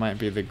think that might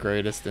be the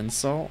greatest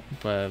insult,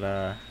 but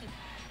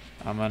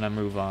I'm gonna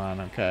move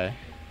on, okay?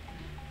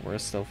 We're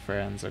still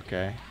friends,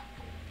 okay?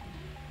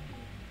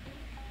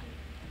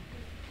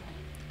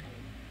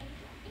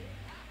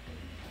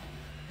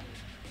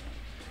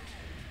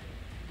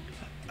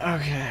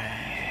 Okay.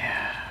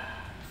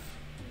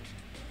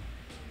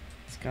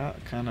 It's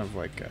got kind of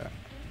like a...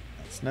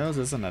 Its nose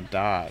isn't a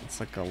dot, it's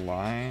like a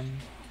line.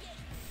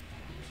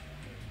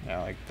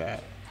 Yeah, like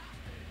that.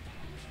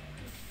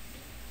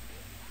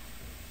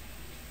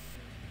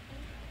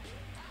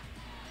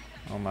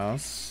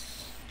 Almost.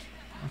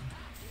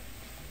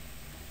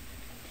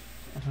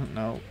 I don't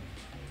know.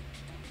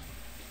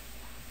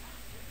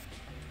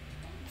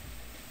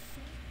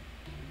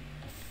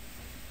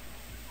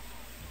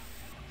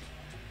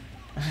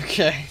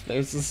 Okay,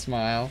 there's a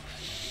smile.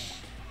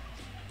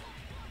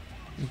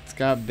 It's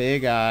got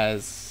big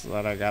eyes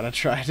that I gotta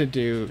try to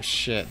do.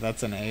 Shit,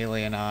 that's an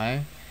alien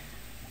eye.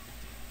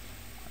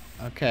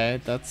 Okay,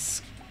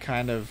 that's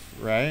kind of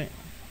right.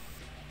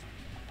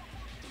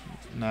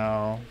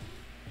 No.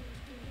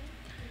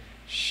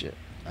 Shit.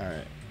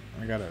 Alright,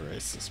 I gotta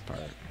erase this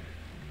part.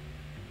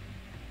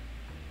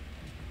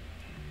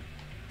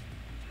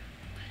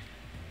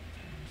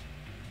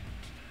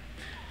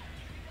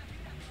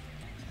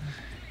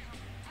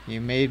 You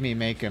made me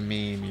make a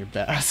meme, you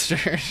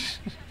bastard.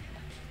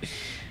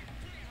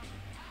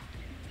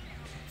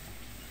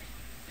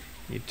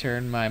 You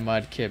turned my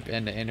Mudkip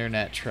into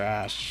internet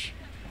trash.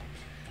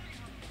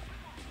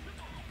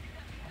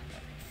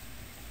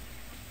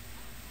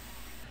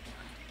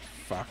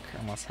 Fuck,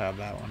 I must have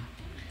that one.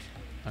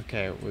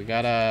 Okay, we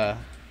gotta...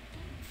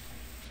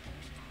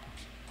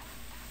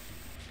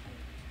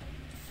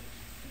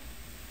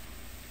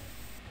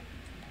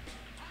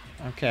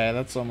 Okay,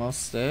 that's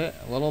almost it.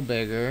 A little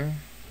bigger.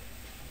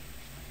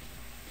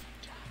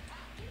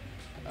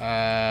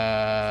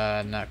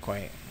 Not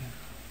quite.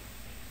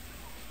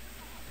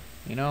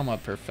 You know I'm a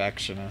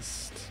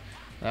perfectionist.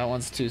 That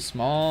one's too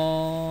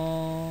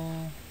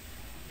small.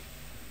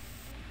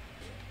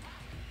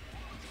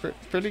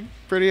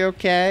 Pretty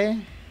okay.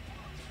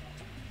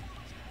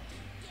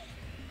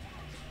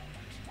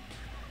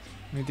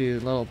 Let me do a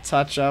little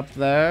touch up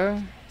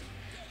there.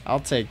 I'll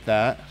take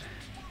that.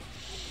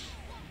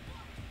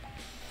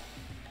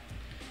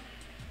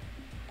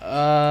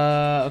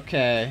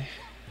 Okay.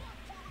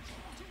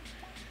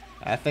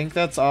 I think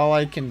that's all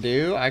I can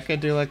do. I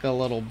could do like a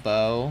little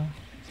bow.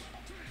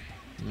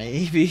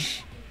 Maybe.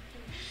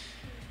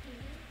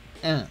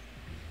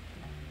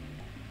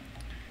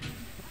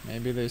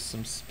 Maybe there's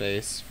some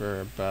space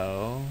for a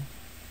bow.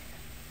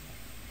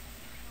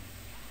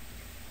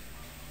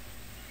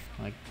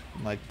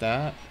 Like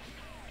that.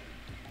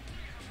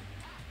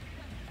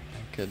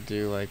 I could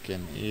do like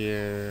an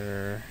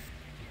ear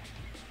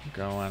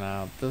going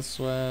out this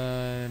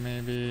way,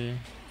 maybe.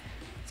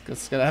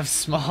 It's gonna have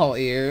small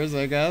ears,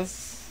 I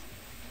guess.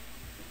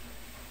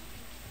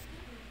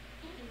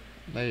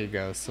 There you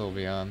go,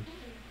 Sylveon.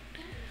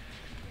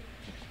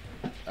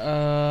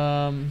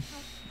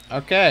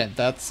 Okay,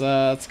 that's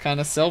kind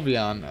of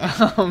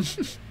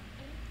Sylveon.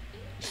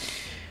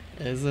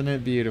 Isn't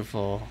it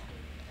beautiful?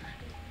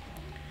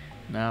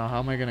 Now, how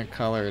am I gonna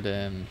color it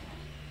in?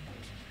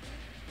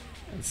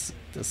 This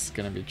is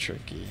gonna be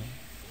tricky.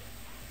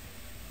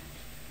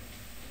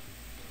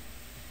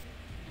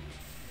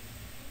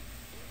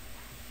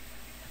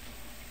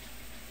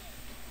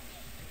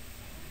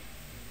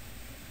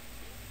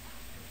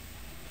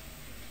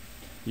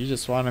 You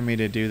just wanted me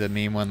to do the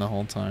meme one the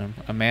whole time.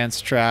 A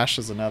man's trash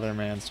is another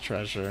man's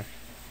treasure.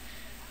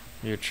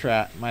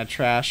 My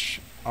trash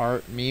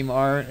art, meme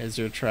art, is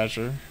your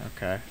treasure.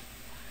 Okay.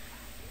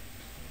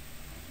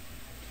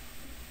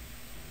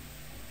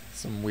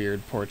 Some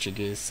weird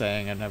Portuguese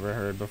saying I've never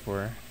heard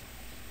before.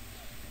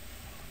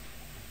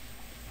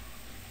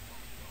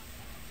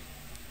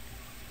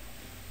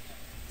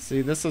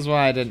 See, this is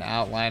why I didn't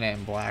outline it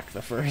in black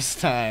the first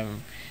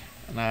time.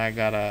 Now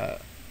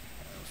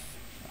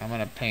I'm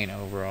gonna paint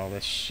over all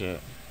this shit.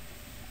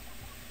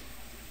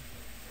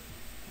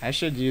 I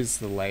should use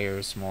the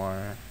layers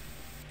more.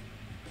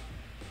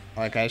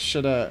 Like, I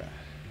should've...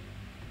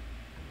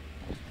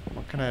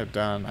 What could I have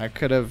done? I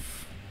could've...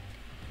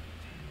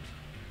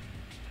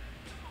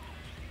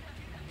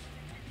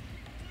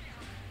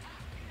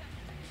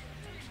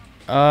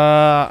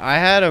 I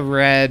had a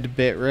red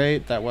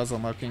bitrate that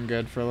wasn't looking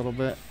good for a little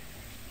bit.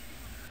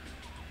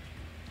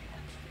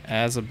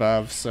 As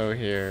above, so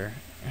here.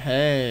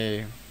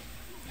 Hey,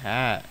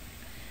 hat.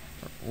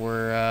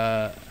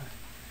 We're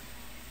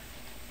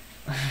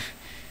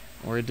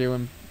we're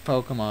doing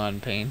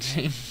Pokemon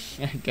painting,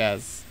 I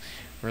guess,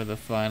 for the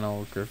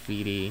final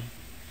graffiti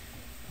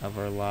of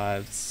our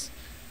lives.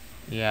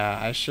 Yeah,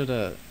 I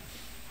should've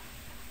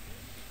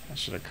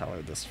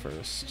colored this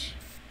first.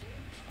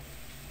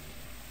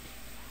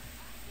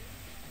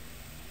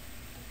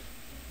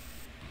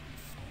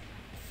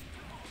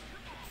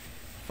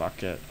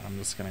 Fuck it, I'm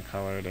just gonna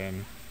color it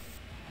in.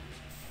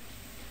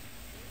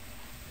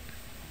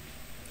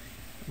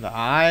 The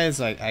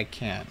eyes, I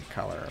can't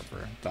color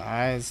over. The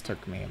eyes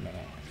took me a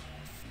minute.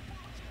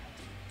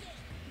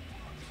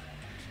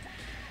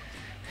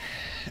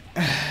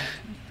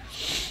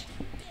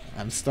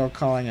 I'm still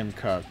calling him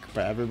Cook,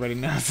 but everybody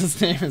knows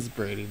his name is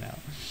Brady now.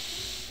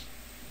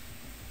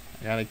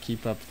 I gotta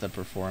keep up the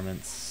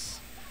performance.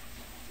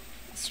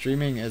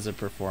 Streaming is a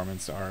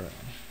performance art.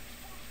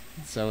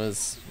 So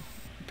is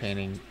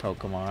painting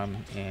Pokemon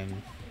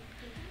in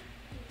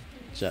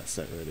Jet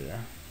Set Radio.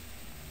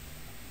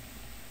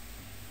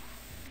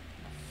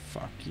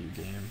 Fuck you,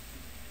 game.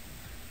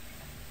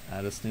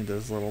 I just need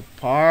this little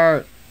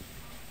part.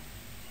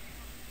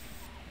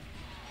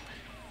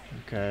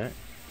 Okay.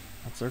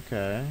 That's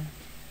okay.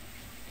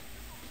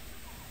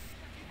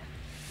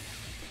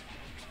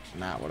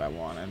 Not what I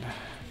wanted.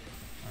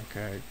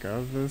 Okay,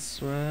 go this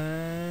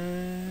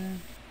way.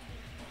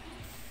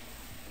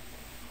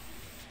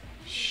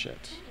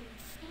 Shit.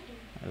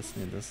 I just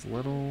need this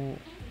little...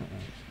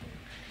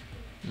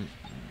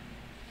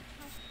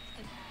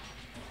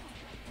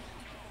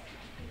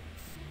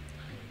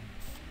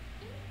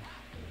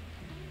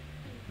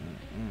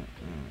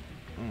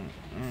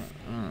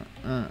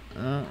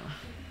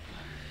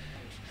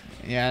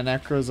 Yeah,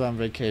 Necro's on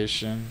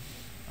vacation.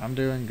 I'm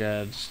doing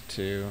good,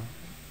 too.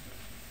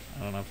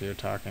 I don't know if you're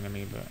talking to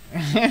me, but...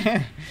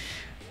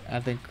 I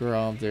think we're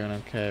all doing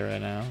okay right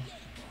now.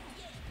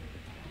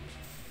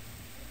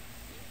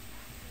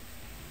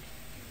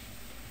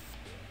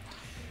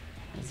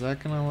 Is that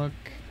gonna look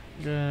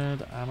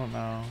good? I don't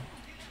know.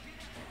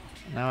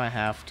 Now I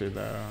have to,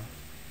 though.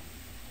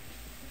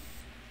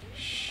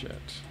 Shit.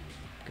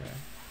 Okay.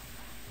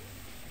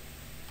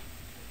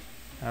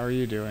 How are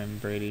you doing,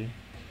 Brady?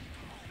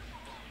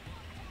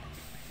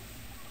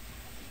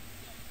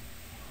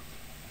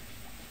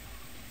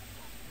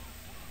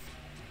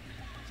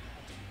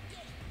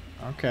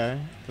 Okay,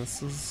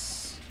 this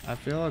is... I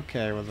feel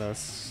okay with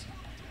this.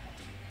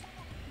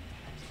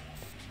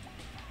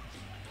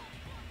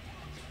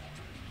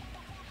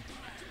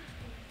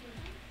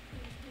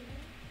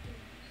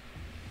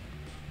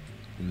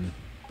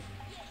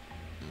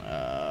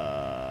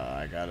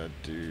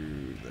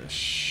 do this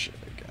shit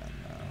again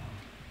though.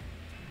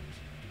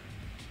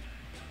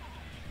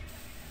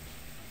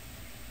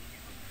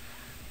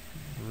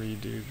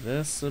 Redo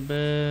this a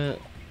bit.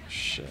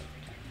 Shit.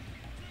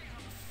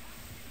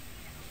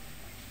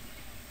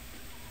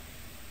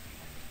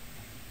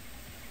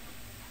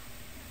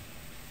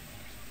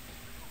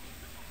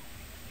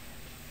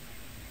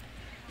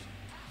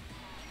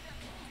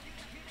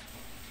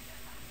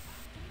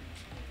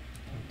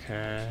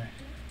 Okay.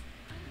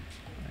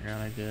 I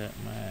gotta get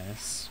my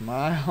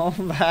smile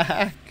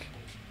back.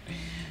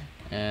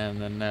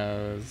 And the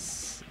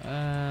nose.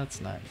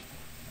 That's not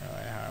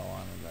really how I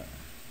wanted it.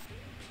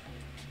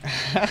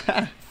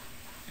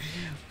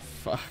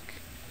 Fuck.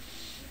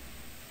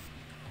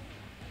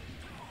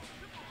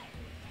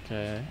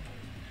 Okay.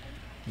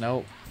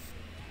 Nope.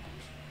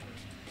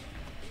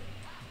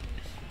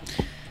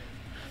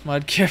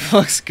 Mudkip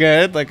looks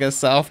good, like a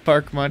South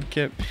Park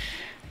Mudkip.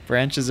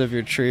 Branches of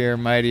your tree are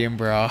mighty and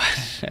broad.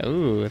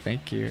 Ooh,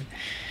 thank you.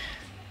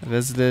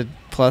 Visited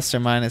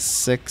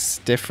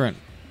 ±6 different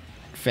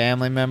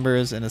family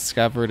members and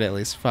discovered at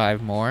least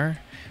 5 more.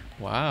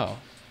 Wow.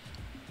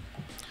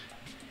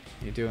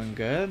 You doing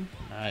good?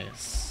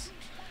 Nice.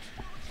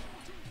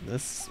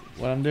 This,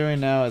 what I'm doing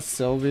now is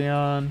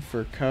Sylveon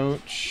for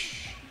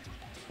coach.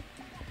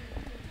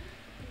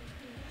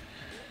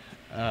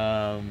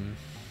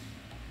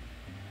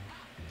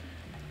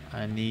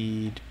 I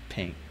need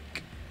pink.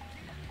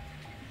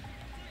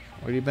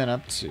 What have you been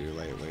up to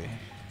lately?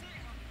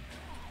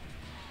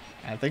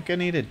 I think I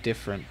need a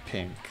different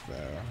pink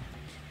though.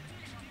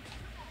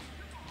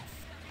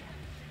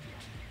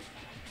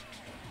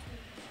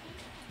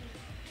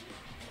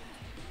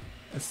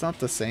 It's not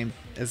the same.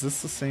 Is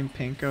this the same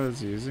pink I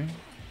was using?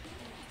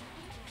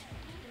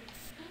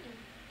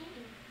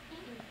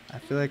 I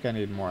feel like I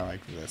need more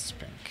like this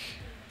pink.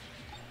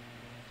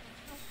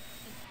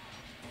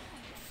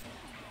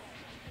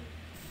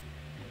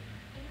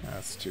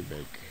 That's too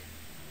big.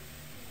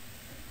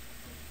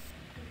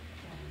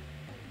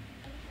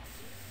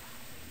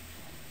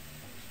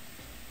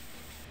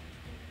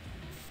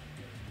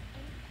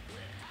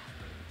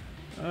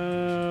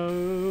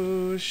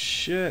 Oh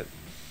shit.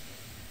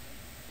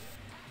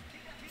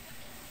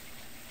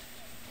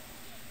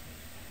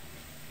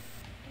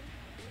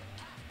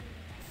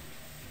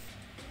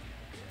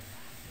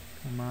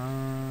 Come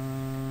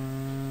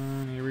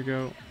on, here we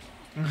go.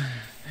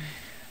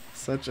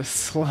 Such a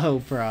slow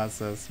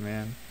process,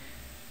 man.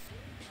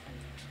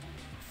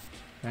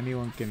 If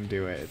anyone can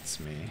do it, it's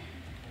me.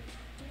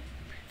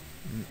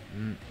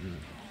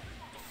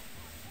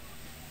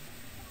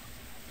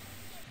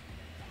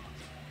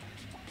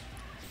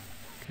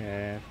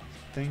 Okay, I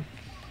think...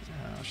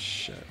 Oh,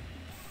 shit.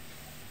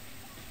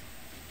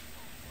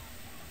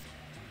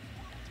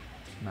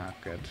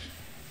 Not good.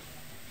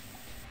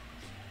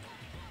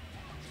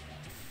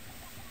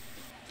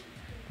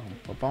 Boom,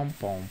 boom,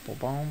 boom, boom,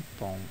 boom,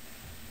 boom.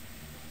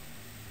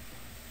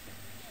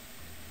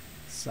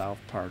 South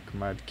Park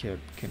Mudkip,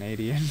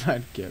 Canadian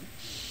Mudkip.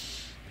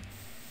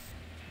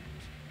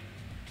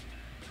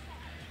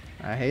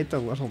 I hate the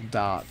little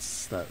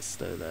dots that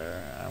stay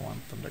there. I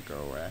want them to go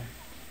away.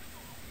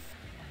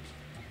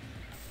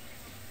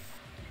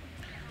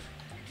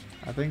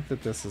 I think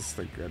that this is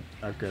a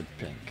good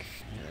pink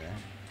here.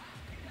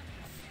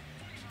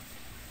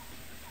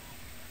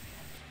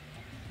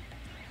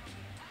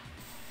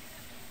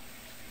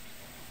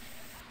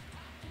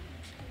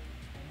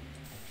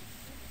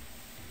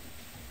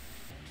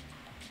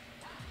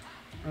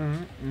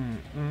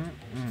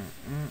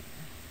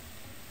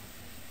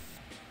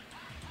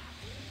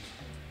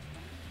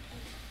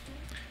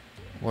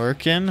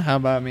 Working? How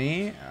about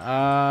me?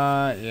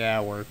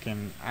 Yeah,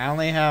 working. I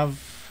only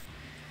have...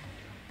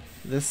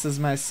 This is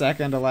my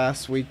second to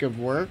last week of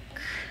work.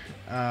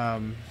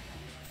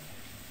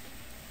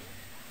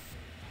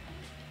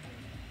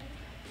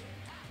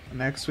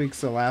 Next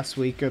week's the last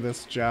week of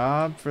this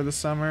job for the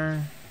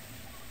summer.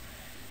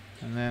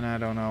 And then I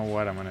don't know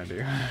what I'm gonna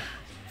do.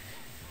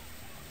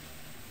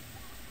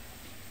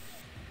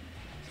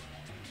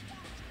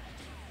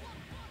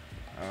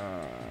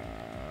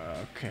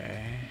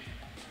 Okay.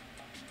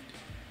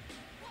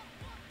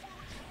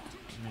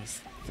 Let me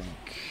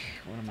think.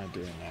 What am I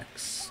doing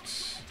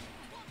next?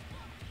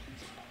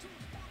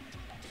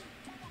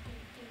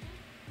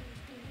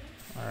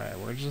 Alright,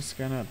 we're just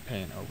gonna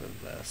paint over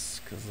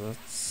this, because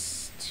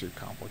that's too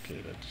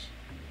complicated.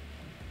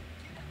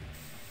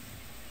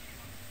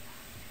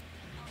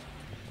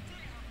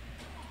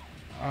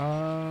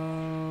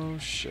 Oh,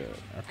 shit.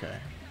 Okay.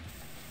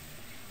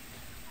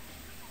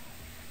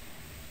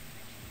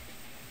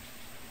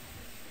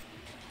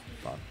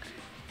 Fuck.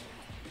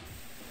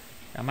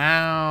 Come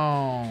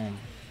on!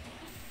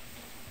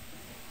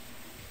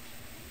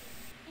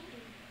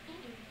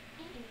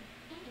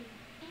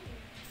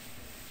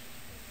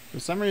 For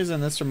some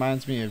reason, this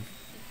reminds me of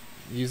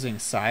using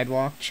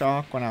sidewalk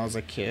chalk when I was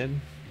a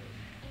kid.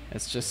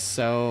 It's just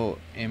so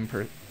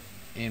imprecise.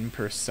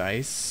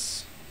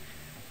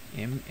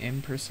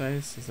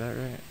 Imprecise? Is that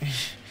right?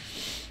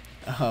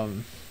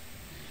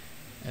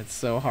 It's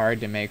so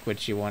hard to make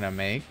what you want to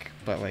make,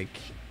 but like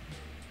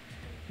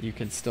you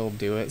can still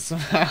do it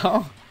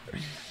somehow.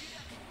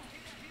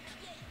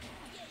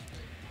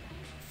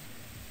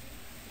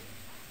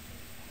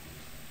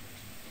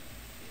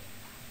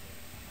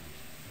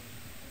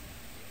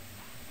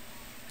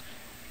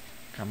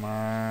 Come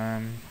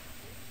on.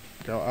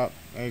 Go up.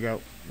 There you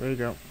go. There you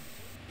go.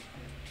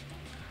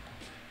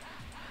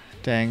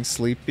 Dang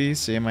sleepy,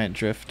 so you might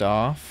drift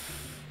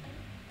off.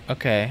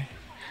 Okay.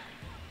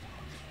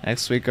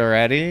 Next week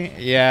already?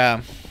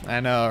 Yeah,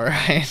 I know,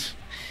 right?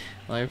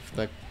 Life,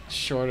 the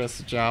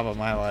shortest job of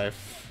my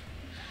life.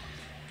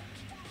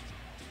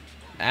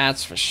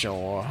 That's for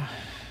sure.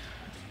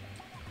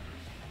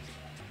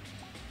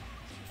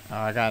 Oh,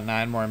 I got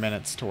 9 more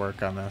minutes to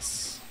work on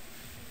this.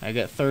 I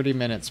get 30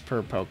 minutes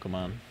per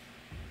Pokemon.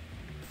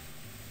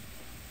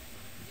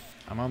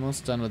 I'm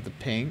almost done with the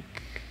pink.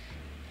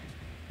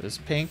 There's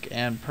pink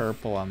and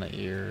purple on the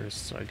ears,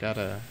 so I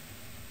gotta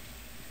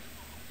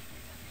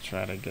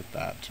try to get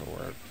that to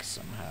work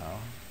somehow.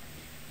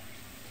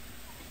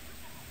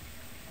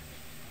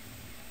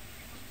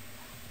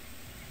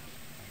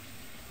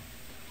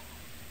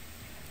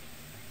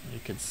 You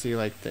can see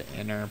like the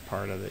inner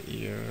part of the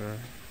ear.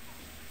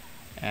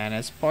 And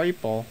it's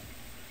purple.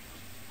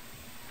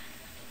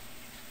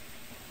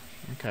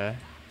 Okay.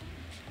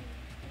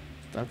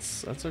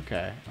 That's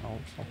okay.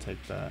 I'll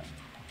take that.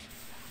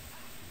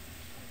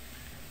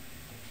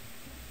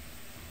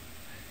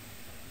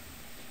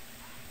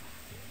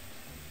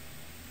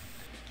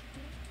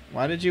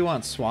 Why did you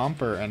want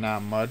Swampert and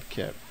not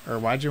Mudkip? Or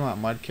why'd you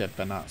want Mudkip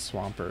and not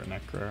Swampert,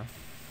 Necro?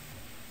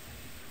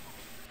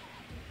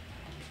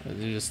 Or did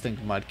you just think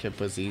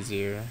Mudkip was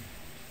easier?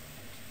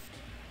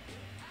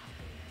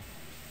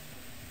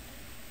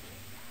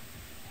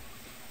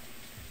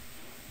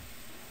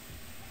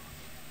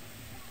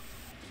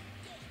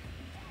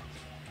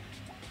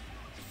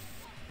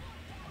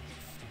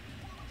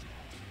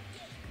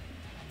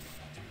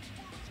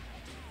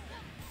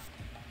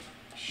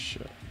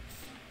 Shit.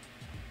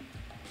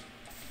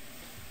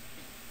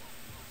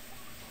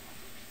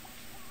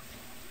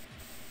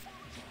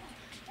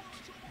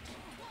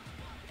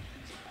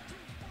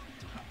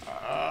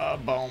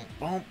 Boom,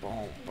 boom,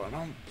 boom,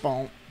 boom,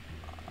 boom.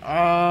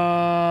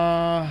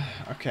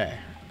 Okay.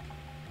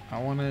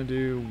 I want to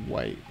do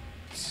white.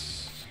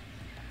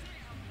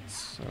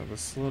 So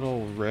this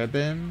little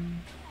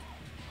ribbon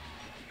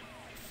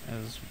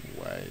is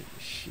white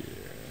here.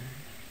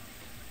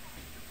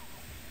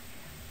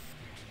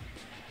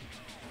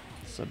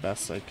 It's the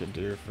best I could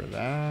do for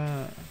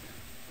that.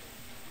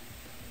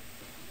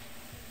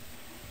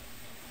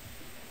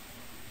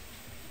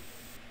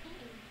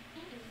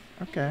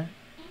 Okay.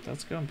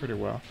 That's going pretty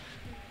well.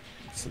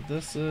 So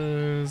this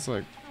is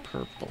like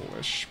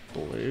purplish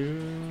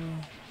blue.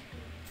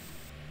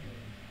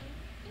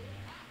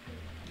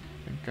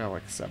 I think I'll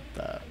accept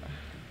that.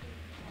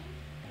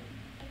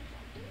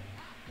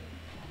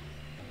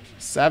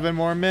 7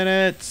 more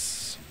minutes.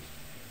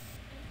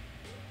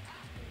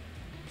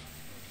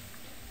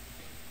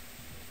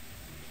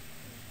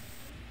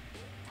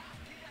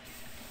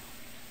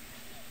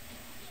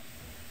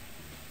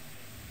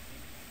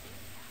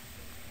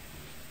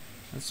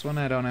 This one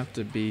I don't have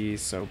to be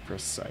so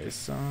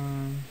precise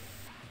on.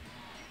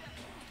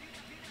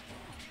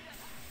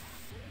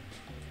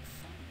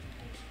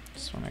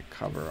 Just want to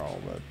cover all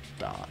the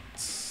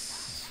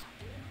dots.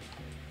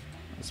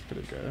 That's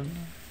pretty good.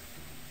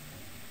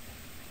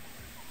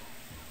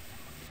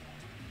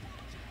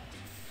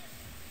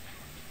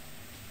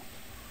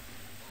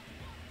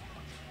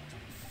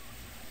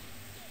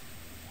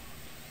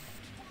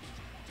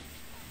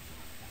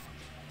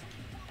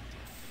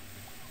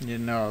 You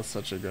know, I was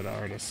such a good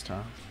artist,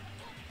 huh?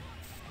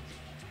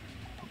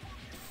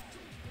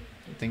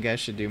 I think I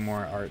should do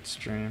more art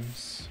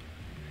streams.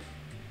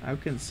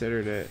 I've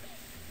considered it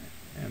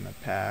in the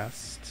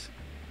past,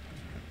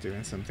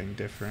 doing something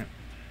different.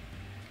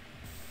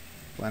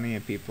 Plenty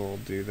of people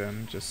do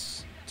them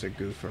just to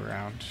goof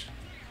around.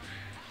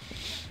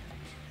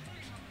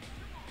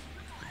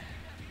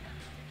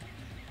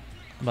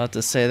 About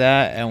to say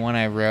that, and when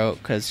I wrote,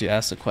 because you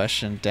asked the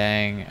question,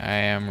 dang, I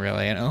am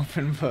really an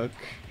open book.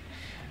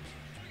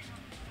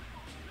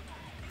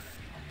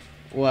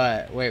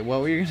 What? Wait, what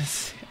were you gonna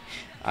say?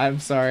 I'm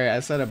sorry, I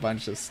said a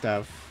bunch of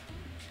stuff.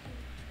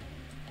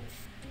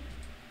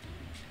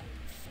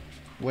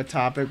 What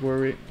topic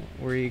were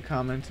you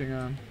commenting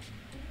on?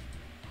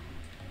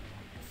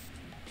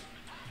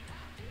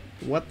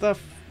 What the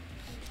f—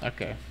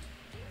 okay.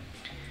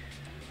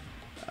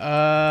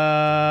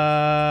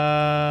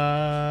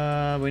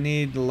 We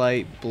need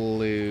light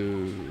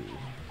blue.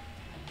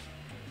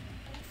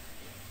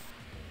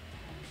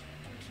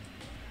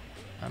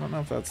 I don't know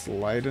if that's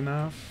light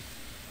enough.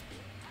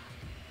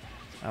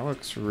 That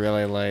looks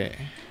really light.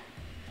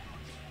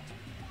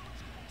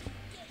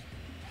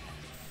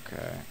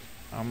 Okay,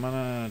 I'm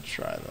gonna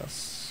try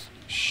this.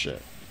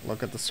 Shit,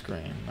 look at the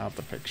screen, not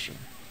the picture.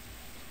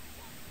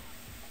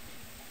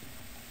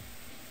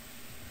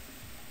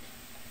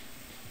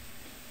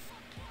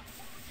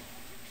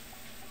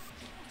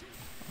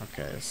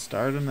 Okay,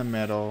 start in the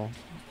middle.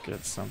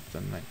 Get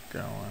something like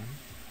going.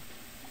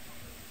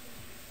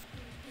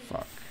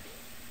 Fuck.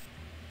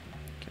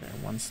 Okay,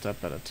 one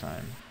step at a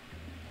time.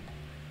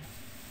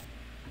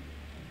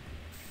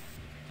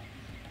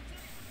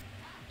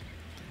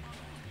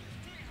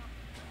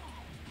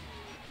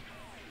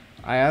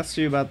 I asked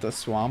you about the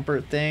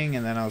Swampert thing,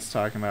 and then I was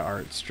talking about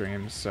art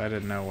streams, so I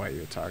didn't know what you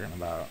were talking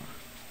about.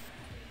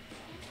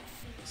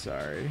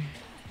 Sorry.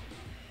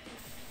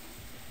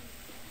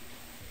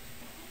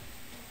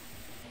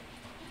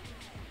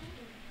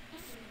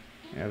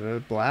 Yeah,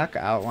 the black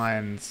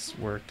outlines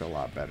worked a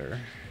lot better.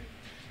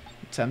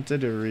 I'm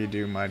tempted to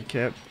redo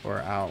Mudkip or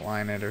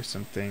outline it or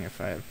something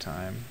if I have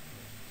time.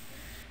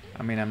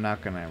 I mean, I'm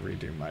not gonna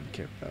redo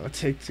Mudkip. That would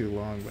take too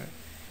long, but...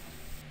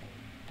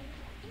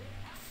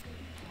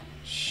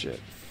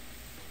 Shit.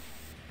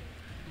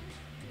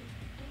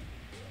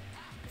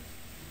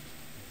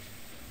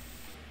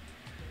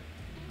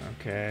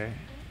 Okay.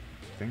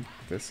 I think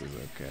this is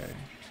okay.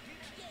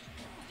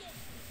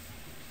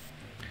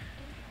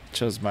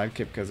 Chose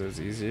Mudkip because it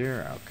was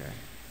easier? Okay.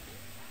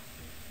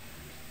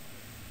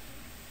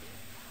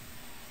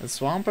 Is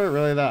Swampert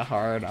really that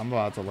hard? I'm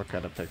about to look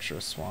at a picture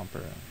of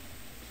Swampert.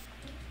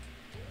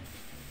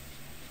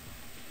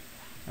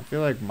 I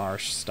feel like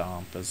Marsh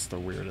Stomp is the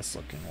weirdest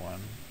looking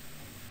one.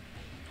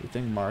 You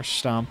think Marsh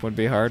Stomp would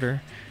be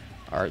harder?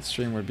 Art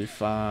stream would be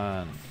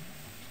fun.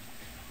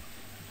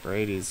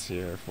 Brady's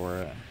here for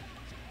it.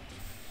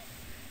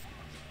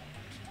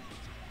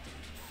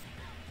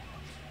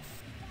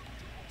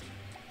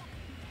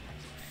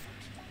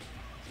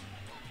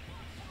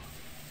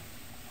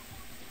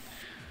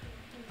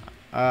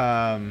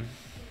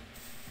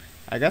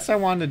 I guess I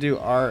wanted to do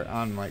art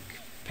on like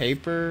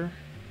paper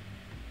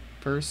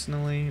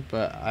personally,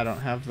 but I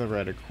don't have the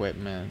right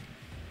equipment.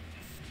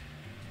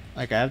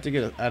 Like I'd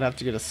have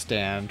to get a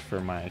stand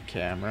for my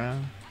camera.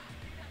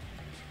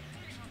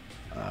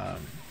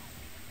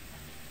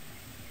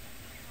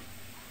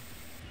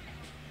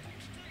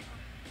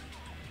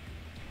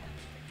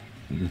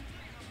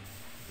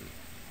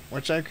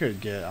 Which I could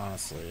get,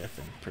 honestly, I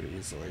think pretty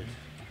easily.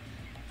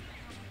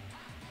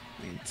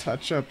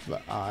 Touch up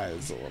the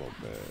eyes a little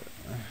bit.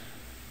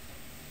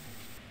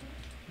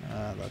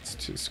 That's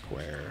too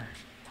square.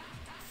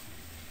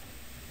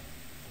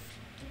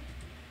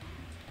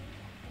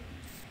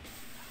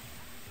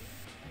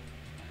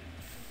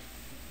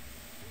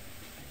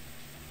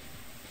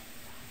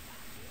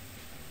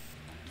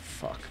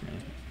 Fuck me.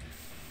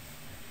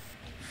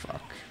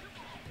 Fuck.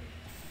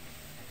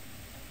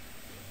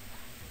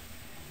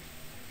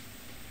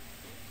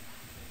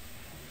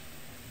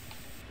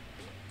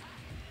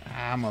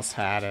 I almost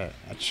had it.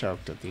 I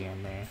choked at the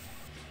end there.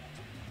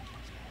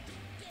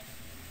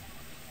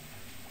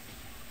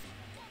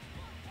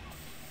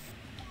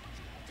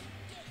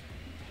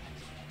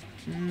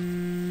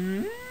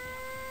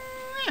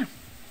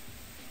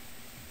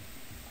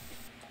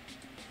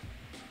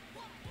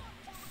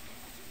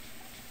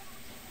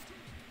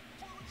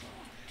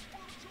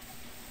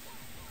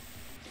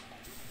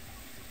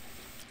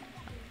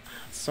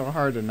 It's so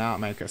hard to not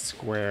make a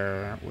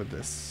square with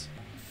this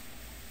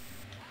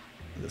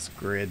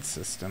grid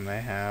system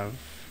they have.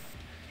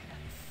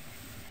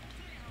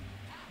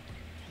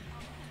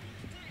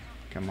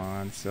 Come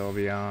on,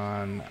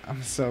 Sylveon.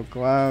 I'm so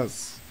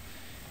close.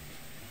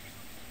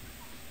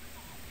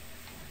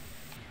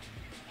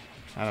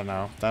 I don't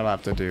know. That'll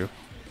have to do.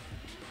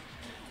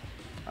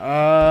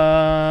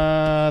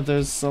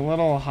 There's a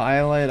little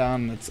highlight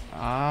on its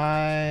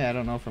eye. I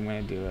don't know if I'm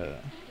gonna do it.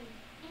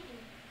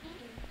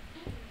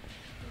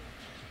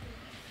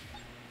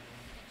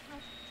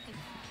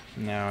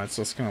 No, it's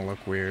just gonna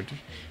look weird.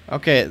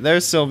 Okay,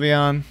 there's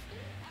Sylveon.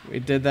 We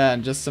did that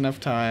in just enough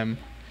time.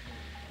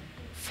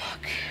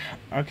 Fuck.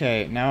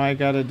 Okay, now I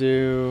gotta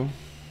do...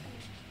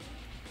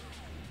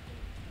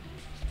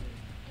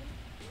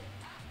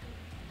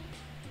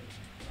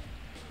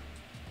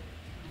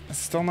 It's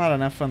still not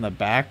enough on the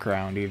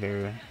background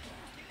either.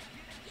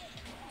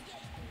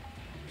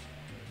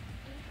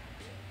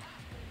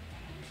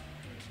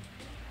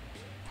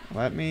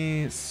 Let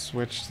me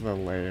switch to the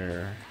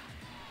layer.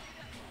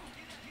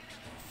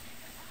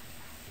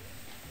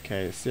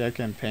 Okay, see, I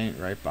can paint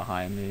right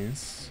behind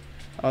these.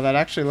 Oh, that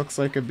actually looks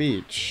like a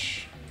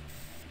beach.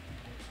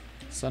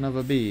 Son of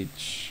a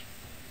beach.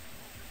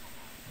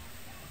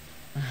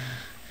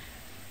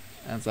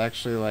 That's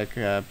actually like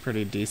a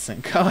pretty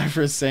decent color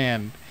for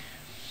sand.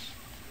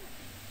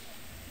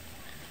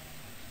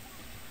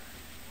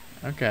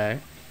 Okay.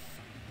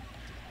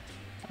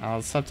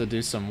 I'll just have to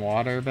do some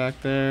water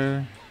back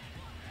there.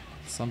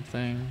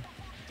 Something.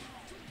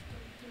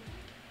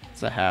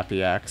 It's a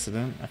happy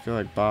accident. I feel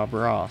like Bob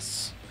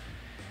Ross.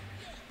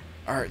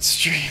 Art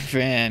stream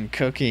fan.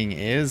 Cooking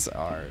is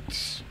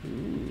art.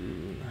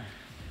 Ooh.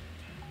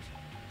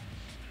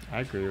 I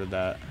agree with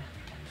that.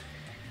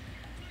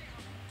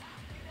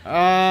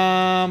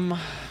 I'm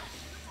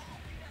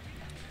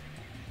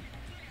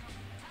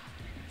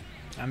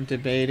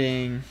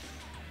debating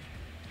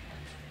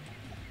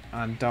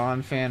on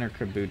Dawn Fan or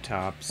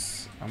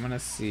Mudveontops. I'm gonna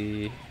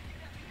see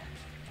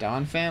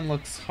Donphan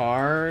looks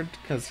hard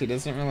because he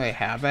doesn't really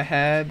have a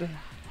head.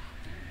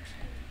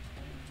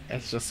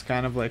 It's just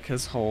kind of like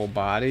his whole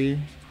body.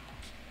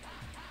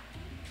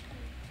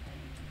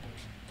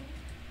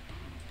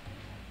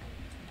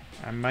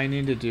 I might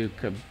need to do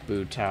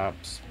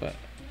Mudveontops, but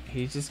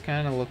he just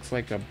kind of looks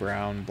like a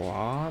brown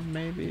blob,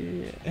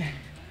 maybe?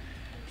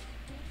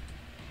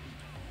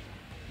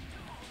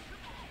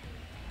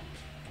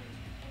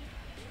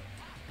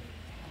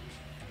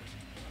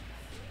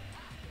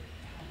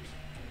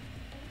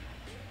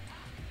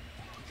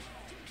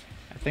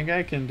 I think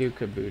I can do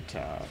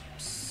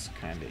Mudveontops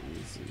kind of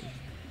easy.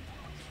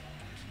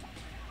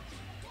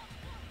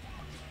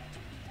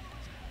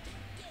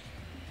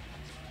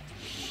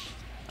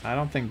 I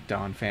don't think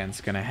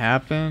Donphan's gonna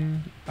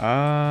happen.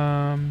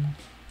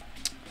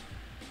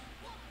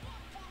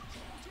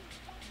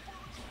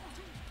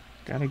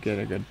 Gotta get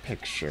a good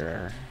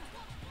picture.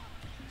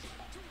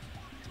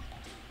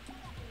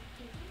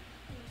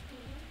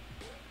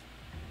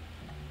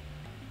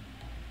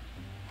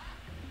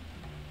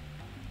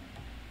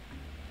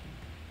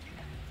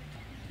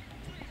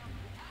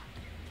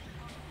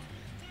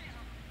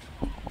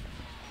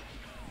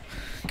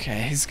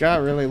 Okay, he's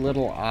got really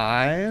little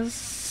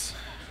eyes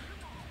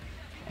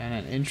and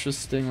an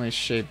interestingly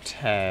shaped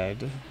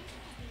head.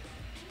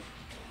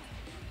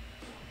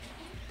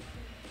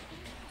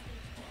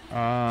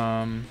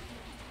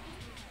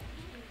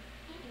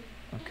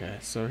 Okay,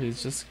 so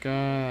he's just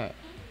got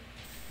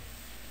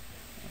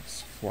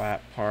this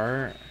flat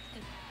part,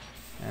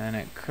 and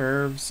it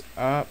curves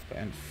up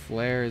and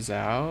flares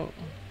out.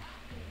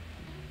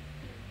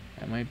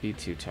 That might be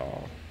too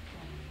tall.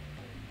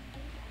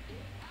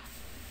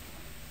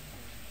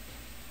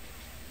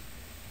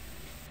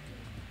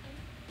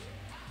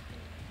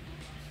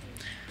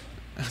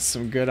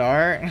 Some good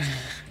art.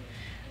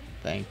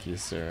 Thank you,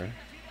 sir.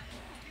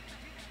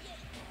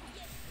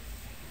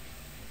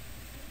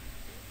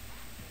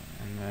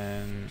 And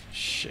then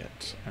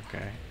shit.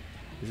 Okay.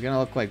 He's gonna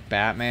look like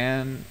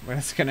Batman, but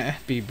it's gonna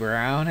be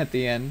brown at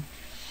the end.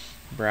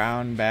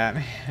 Brown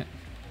Batman.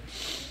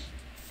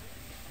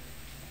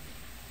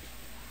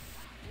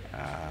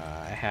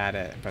 I had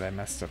it, but I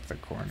messed up the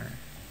corner.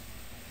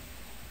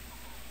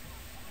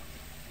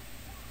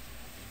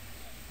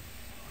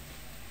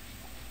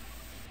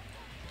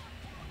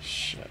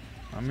 Shit.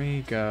 Let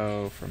me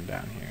go from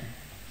down here.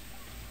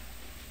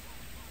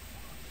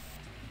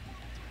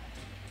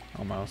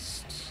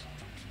 Almost.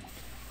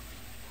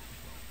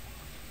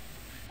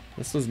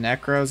 This was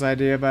Necro's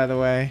idea, by the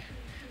way.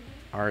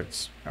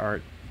 Art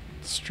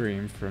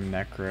stream from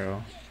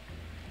Necro.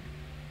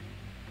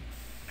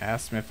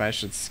 Asked him if I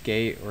should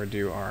skate or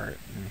do art,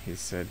 and he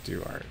said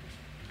do art.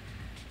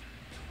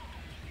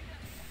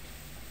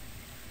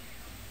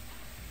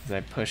 Because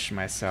I pushed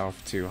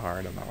myself too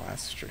hard on the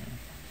last stream.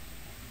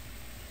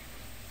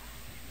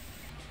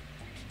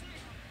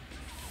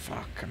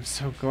 Fuck, I'm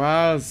so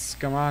close.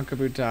 Come on,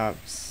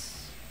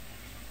 Mudveontops.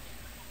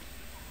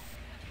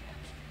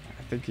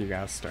 I think you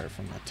gotta start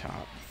from the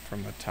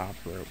top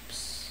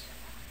ropes.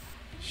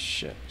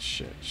 Shit,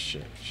 shit,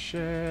 shit,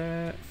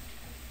 shit.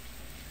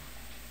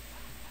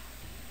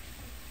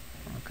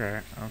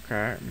 Okay,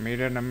 okay. Meet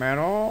in the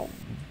middle.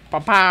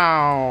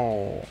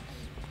 Pow!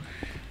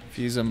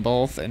 Fuse them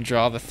both and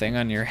draw the thing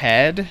on your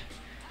head.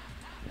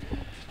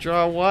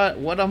 Draw what?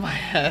 What on my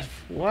head?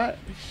 What?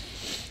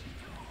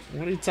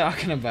 What are you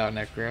talking about,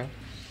 Necro?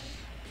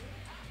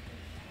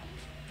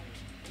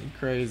 You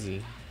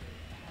crazy.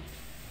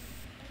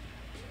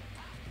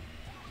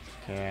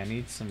 Okay, I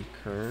need some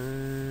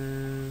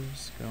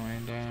curves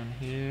going down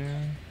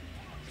here.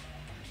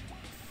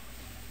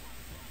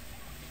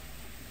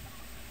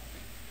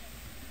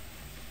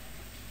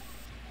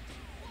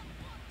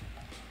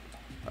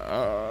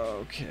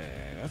 Okay,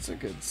 that's a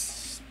good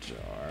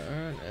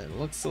start. It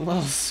looks a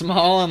little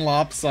small and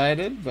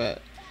lopsided,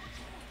 but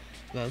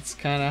that's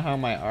kind of how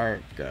my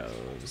art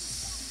goes.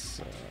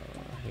 So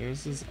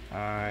here's his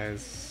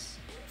eyes.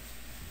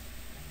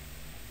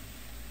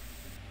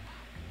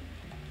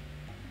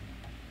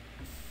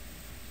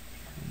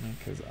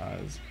 Make his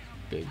eyes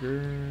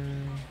bigger.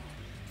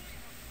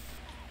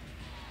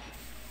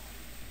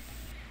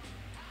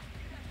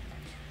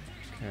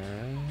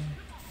 Okay.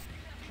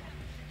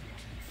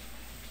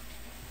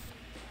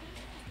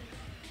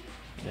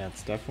 Yeah,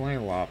 it's definitely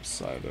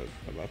lopsided,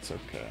 but that's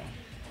okay.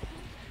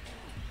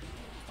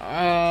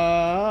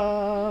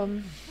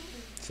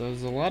 So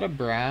there's a lot of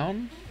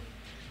brown.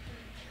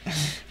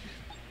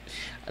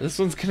 This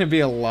one's gonna be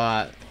a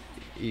lot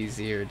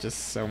easier,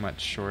 just so much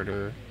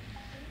shorter.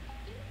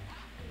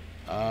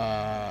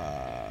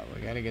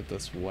 We gotta get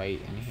this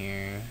white in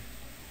here.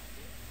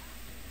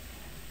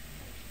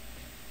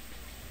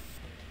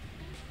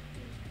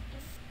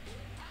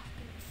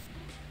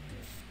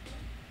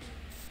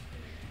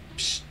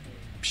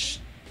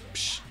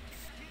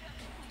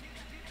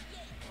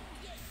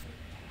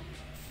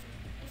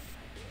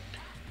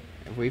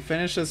 If we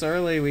finish this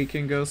early, we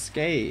can go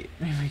skate.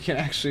 We can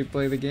actually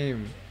play the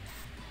game.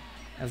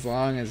 As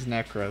long as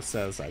Necro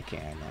says I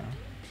can, though.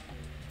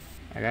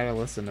 I gotta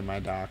listen to my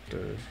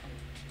doctor.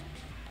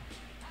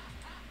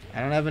 I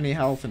don't have any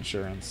health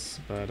insurance,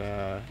 but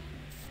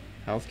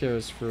healthcare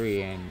is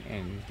free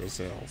in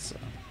Brazil, so.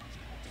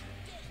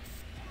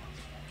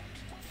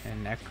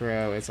 And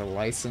Necro is a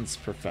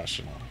licensed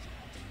professional.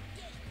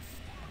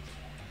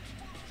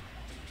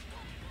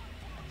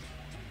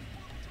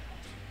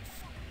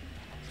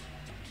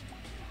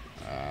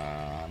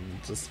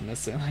 I'm just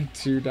missing like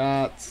 2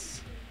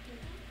 dots.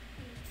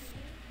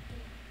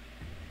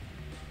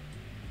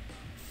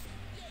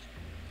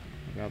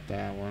 I got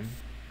that one.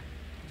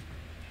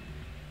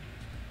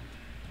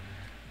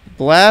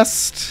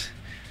 Blessed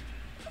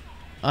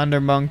under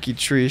monkey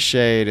tree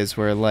shade is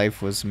where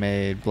life was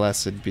made.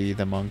 Blessed be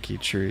the monkey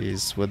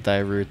trees. With thy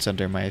roots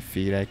under my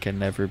feet, I can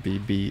never be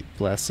beat.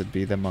 Blessed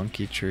be the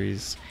monkey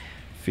trees.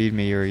 Feed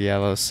me your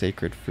yellow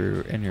sacred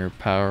fruit, and your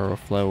power will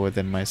flow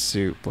within my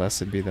suit.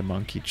 Blessed be the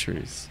monkey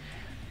trees.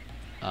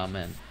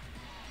 Amen.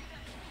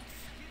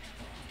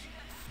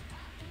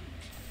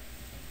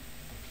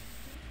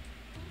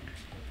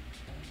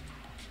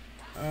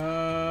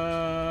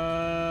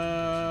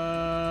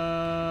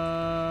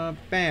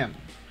 Bam.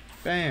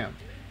 Bam.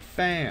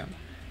 Bam.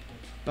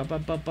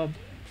 Ba-ba-ba-ba.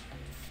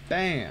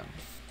 Bam.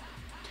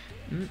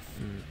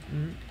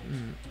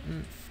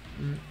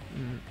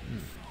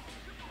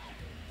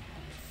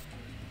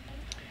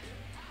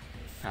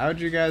 How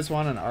would you guys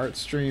want an art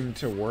stream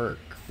to work?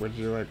 Would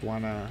you like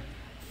wanna...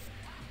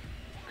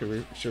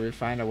 Should we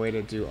find a way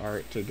to do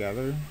art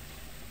together?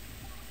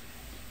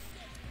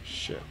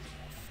 Shit.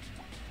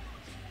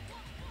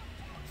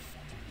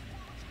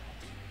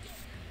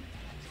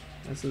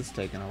 This is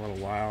taking a little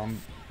while.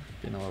 I'm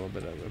being a little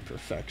bit of a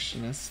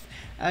perfectionist.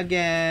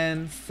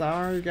 Again,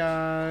 sorry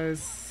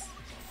guys.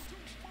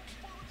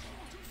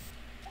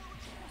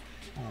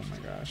 Oh my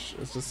gosh,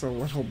 it's just a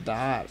little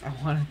dot. I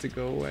want it to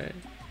go away.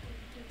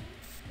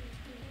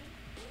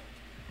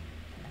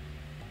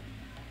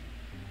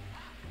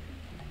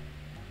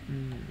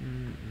 Boom,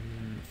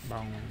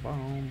 boom,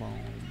 boom, boom,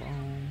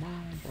 boom,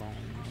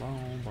 boom,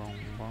 boom, boom,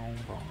 boom,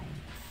 boom.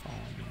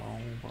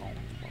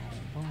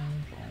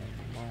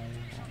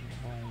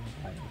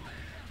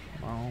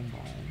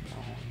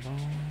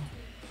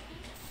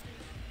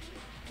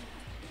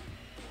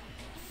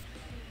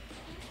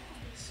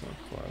 So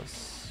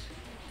close.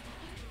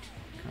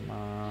 Come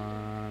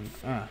on.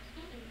 Ha.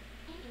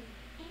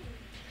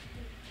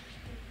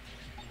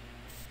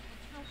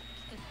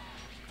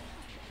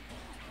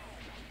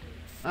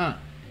 Ha.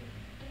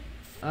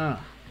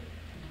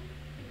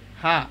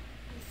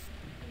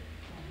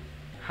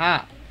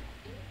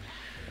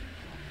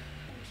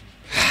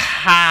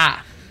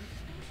 Ha.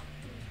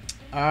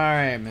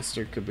 Alright,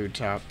 Mr.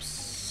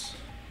 Mudveontops.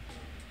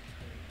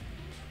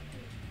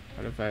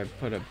 What if I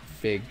put a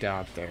big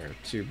dot there?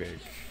 Too big.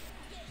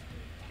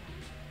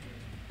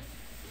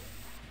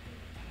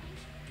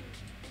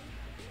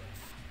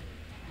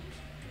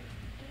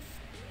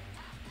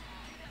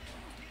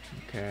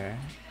 Okay.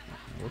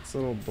 Looks a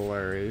little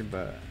blurry,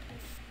 but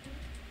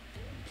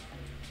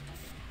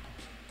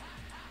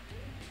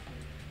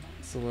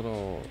it's a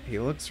little... He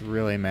looks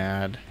really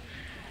mad.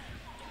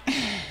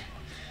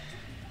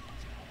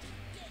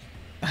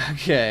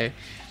 Okay.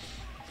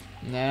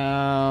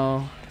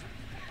 Now...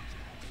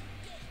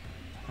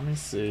 Let me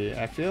see.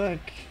 I feel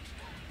like...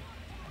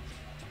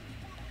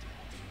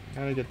 I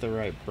gotta get the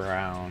right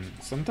brown.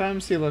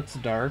 Sometimes he looks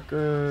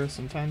darker,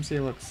 sometimes he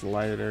looks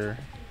lighter.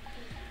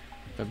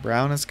 The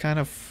brown is kind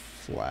of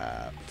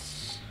flat.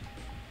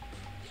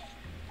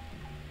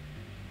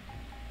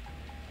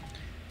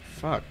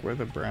 Fuck, where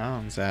the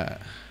brown's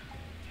at?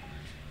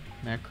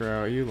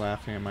 Necro, are you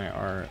laughing at my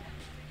art?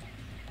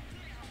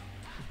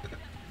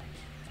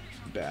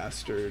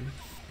 Bastard.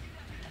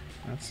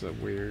 That's a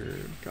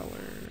weird color.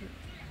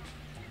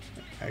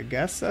 I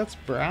guess that's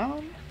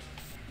brown?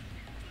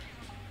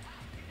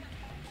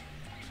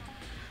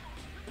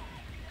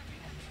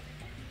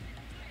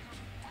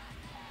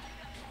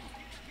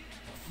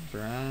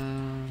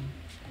 Brown.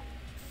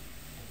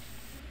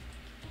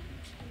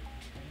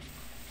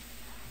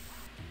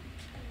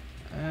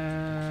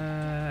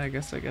 I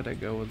guess I gotta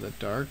go with a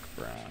dark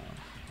brown.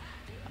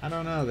 I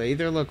don't know, they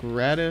either look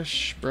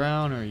reddish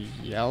brown or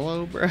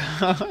yellow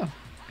brown.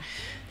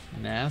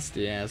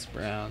 Nasty ass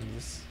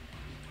browns.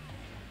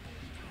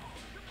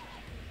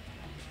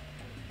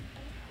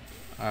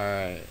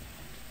 Alright.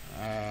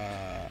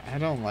 I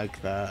don't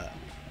like that.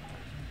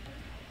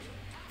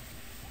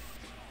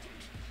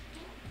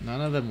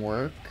 None of them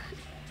work.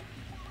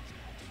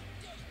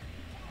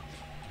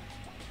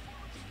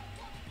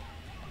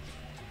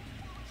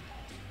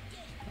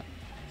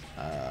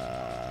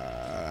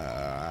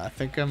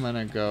 I think I'm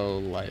gonna go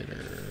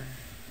lighter.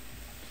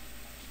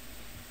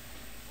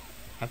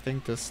 I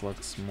think this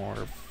looks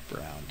more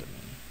brown to me.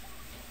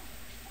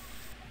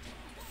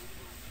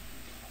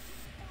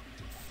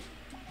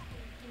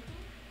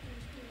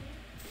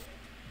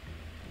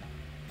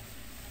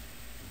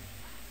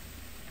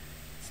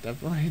 It's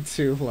definitely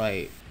too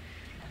light,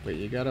 but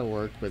you gotta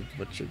work with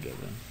what you're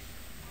given.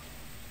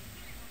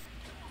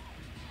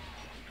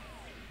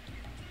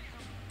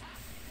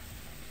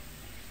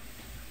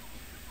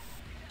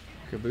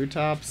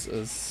 Kabutops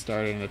is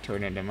starting to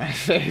turn into my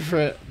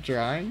favorite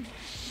drawing.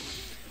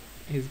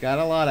 He's got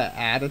a lot of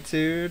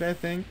attitude, I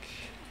think.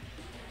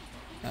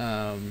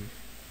 I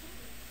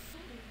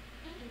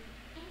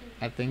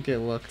think it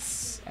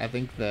looks, I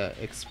think the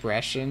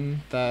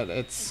expression that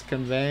it's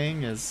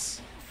conveying is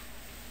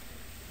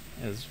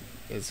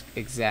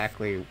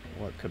exactly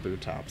what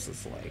Kabutops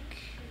is like.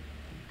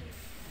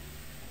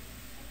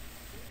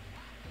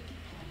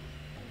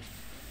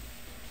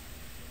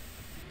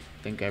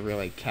 I think I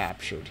really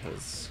captured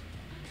his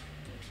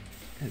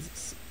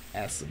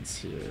essence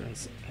here,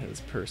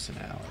 his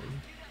personality.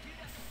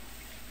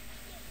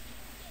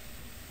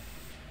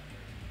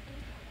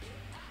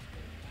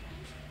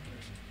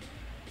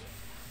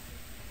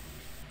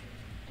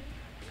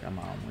 Come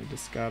on, we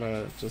just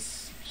gotta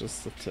just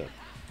the tip.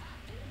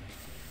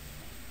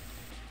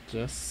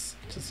 Just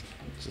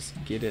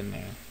get in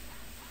there.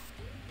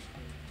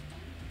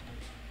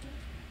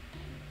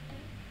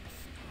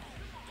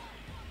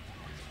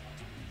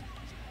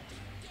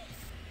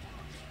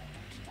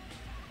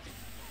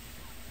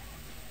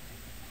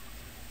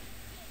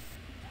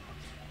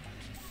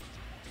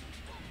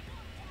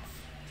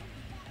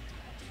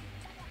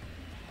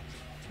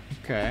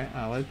 Okay,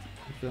 I'm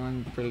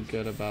feeling pretty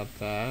good about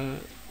that,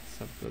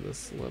 except for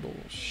this little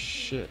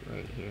shit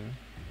right here.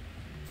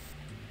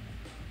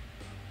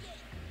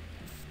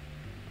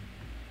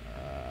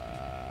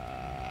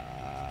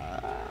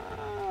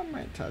 I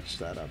might touch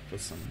that up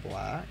with some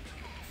black.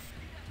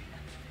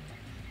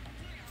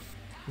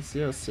 You see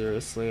how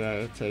seriously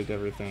I take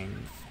everything?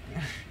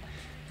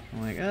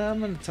 I'm like, I'm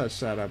gonna touch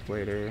that up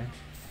later.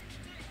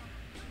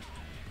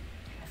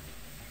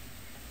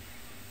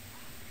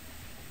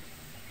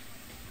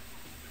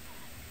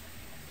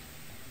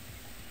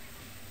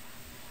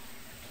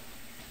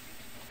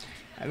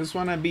 I just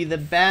want to be the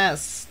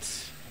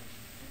best.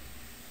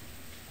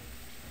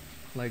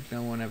 Like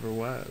no one ever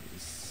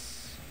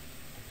was.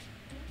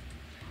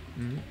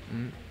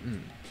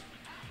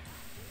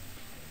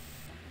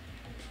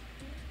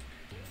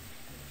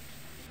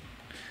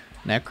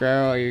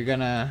 Necro, are you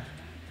gonna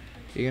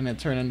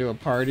turn into a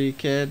party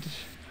kid?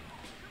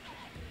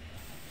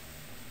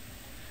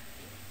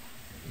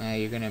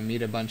 You're gonna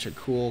meet a bunch of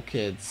cool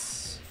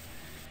kids.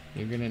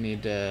 You're gonna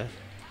need a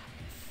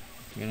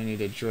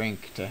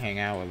drink to hang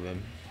out with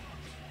them.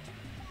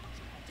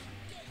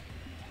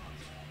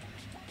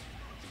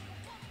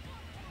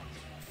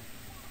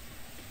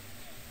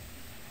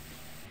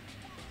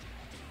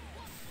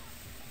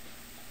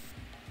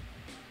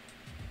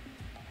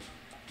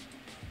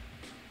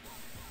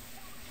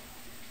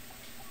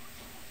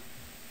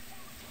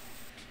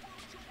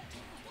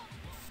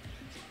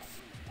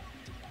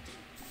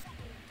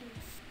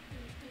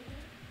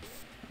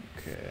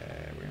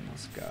 Okay, we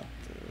almost got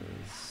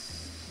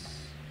this.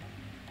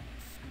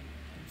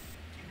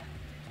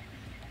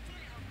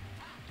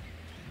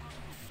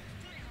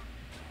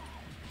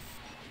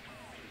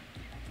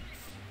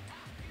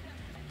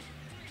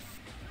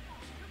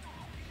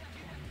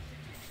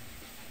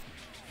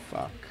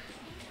 Fuck.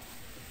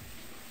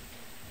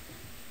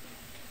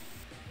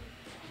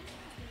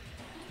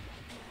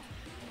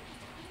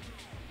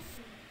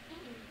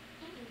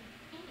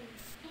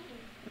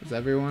 Is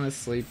everyone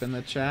asleep in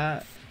the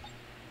chat?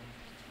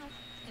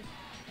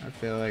 I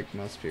feel like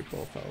most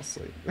people fell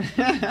asleep.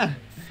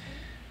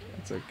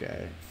 It's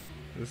okay.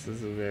 This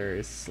is a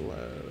very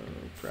slow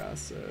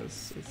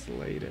process. It's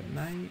late at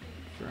night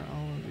for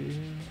all of you.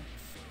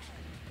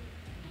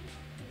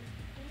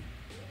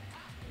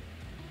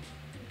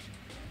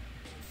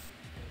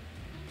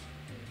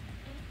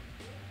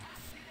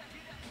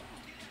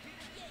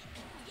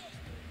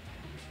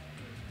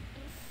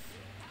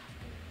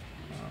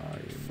 Oh,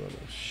 you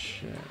little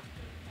shit.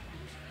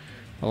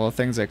 All the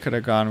things that could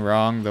have gone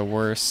wrong, the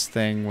worst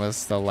thing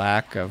was the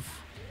lack of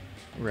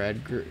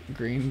red,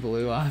 green,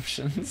 blue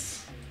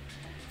options.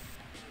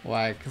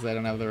 Why? Because I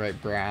don't have the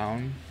right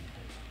brown?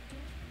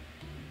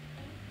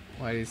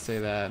 Why do you say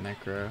that,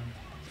 Necro?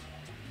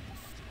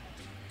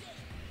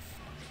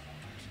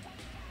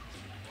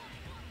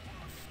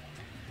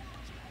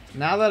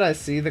 Now that I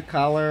see the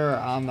color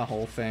on the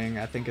whole thing,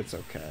 I think it's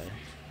okay.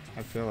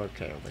 I feel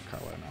okay with the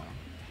color now.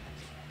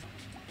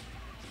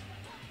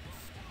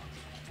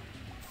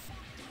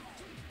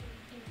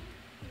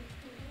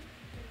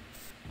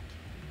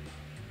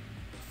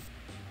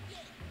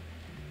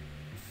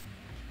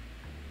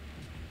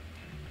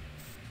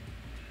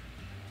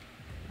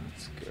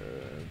 That's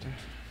good.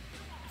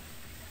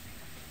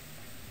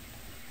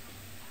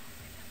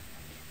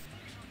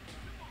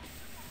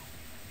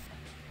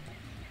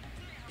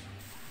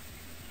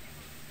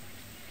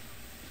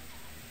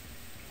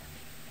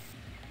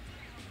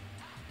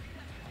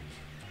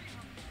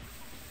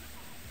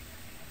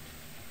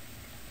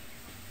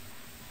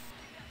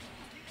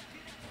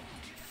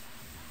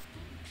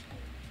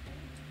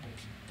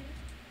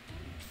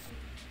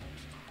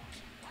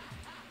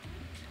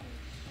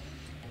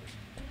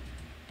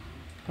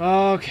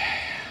 Okay.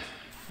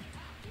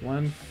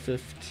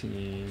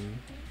 1:15.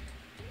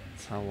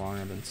 That's how long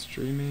I've been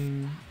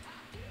streaming.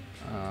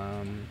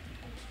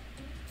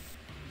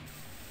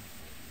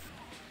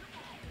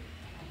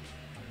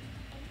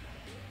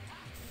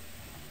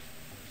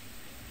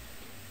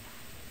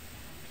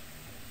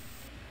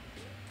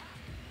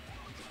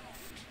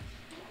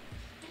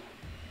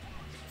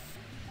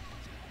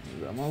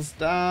 We're almost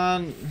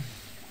done.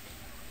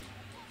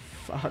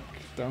 Fuck,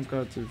 don't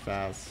go too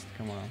fast.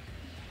 Come on.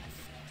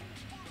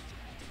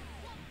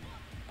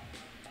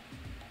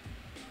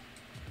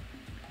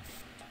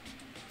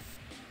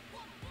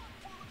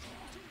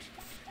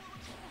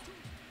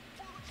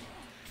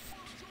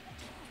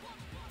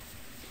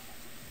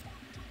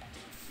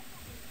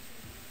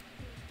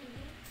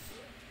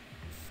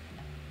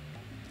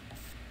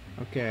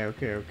 Okay,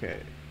 okay, okay.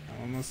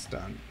 I'm almost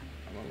done.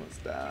 I'm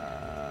almost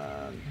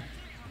done.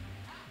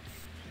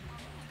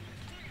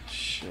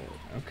 Shit,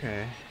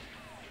 okay.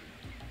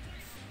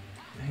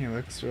 He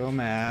looks real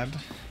mad.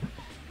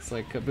 It's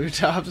like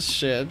Kabutop's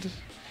shit.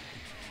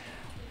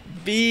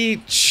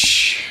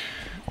 Beach!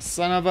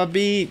 Son of a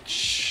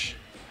beach!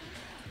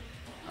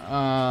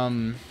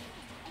 Alright,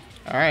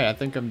 I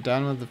think I'm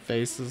done with the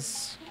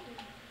faces.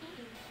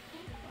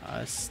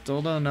 I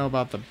still don't know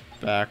about the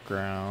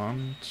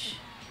background.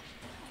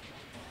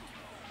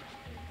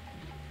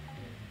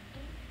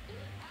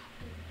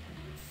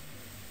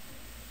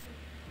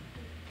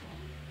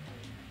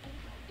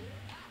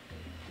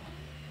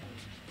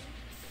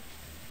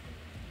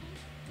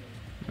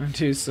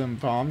 Do some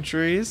palm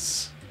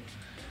trees.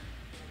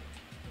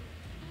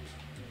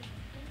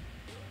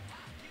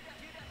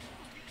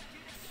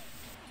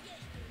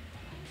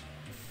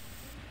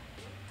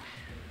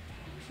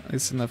 At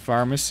least in the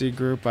pharmacy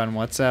group on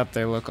WhatsApp,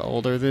 they look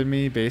older than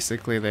me.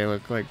 Basically, they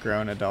look like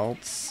grown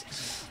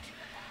adults.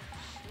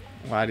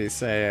 Why do you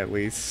say at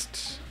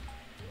least?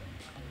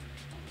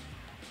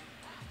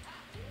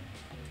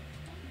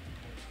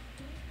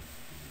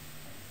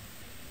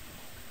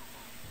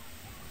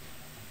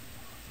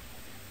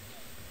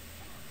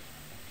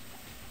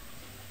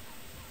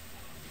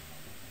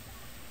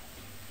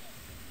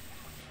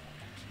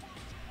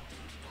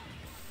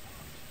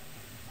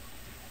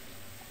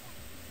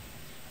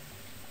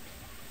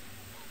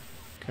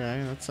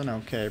 Okay, that's an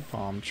okay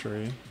palm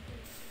tree.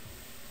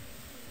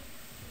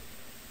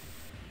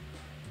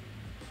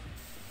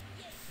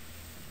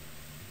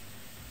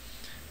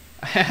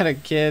 I had a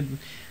kid,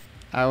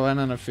 I went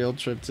on a field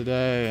trip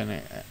today,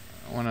 and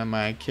one of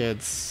my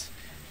kids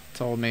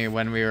told me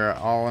when we were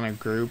all in a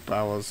group,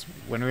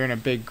 when we were in a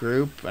big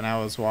group and I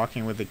was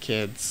walking with the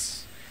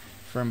kids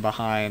from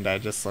behind, I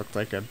just looked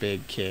like a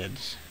big kid.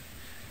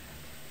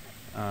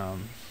 I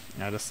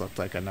just looked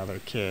like another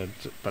kid,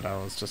 but I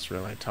was just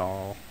really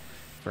tall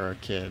for a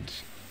kid.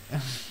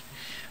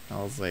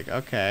 I was like,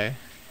 okay,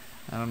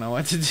 I don't know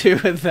what to do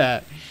with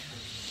that.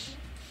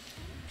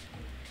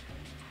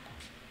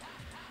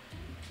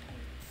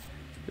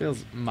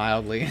 Feels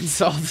mildly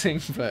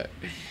insulting, but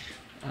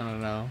I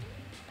don't know.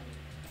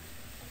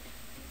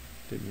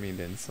 Didn't mean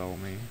to insult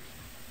me.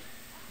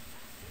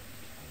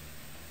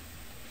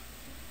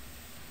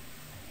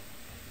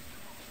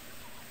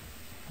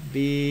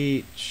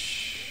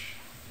 Beach.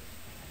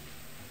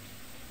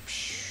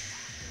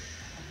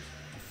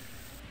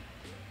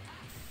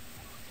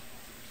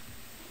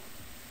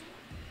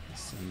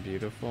 Some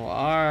beautiful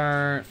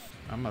art.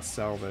 I'm gonna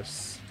sell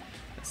this.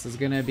 This is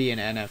gonna be an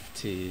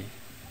NFT.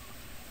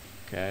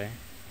 Okay.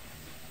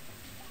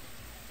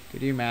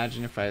 Could you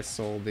imagine if I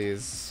sold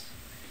these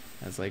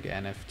as like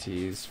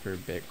NFTs for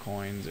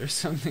Bitcoins or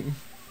something?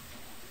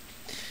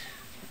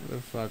 Who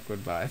the fuck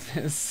would buy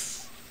this?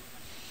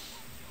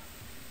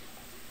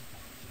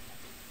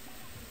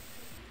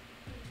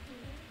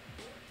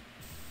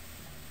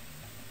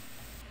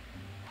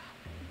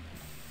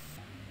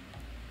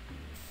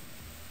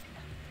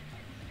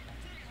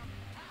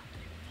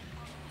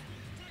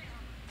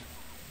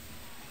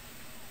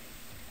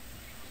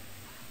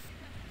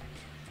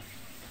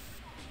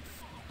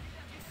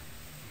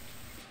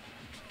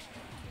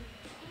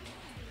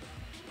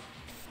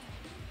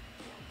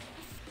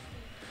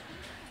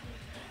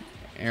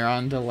 You're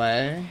on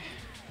delay?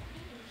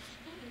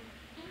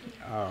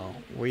 Oh,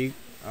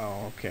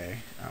 oh, okay.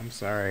 I'm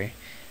sorry.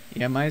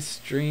 Yeah, my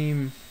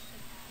stream...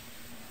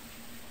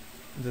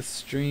 The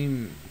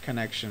stream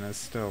connection is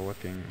still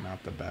looking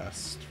not the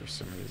best for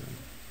some reason.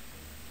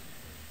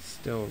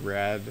 Still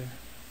red.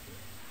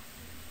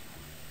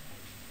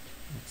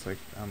 Looks like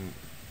I'm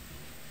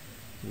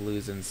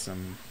losing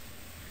some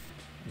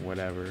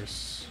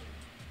whatevers.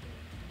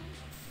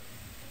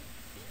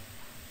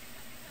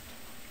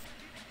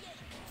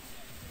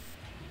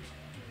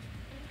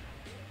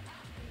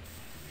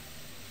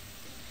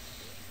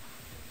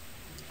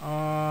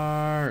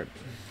 Art.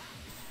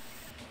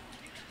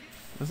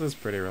 This is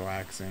pretty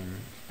relaxing.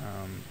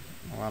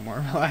 A lot more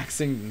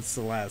relaxing than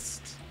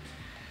Celeste.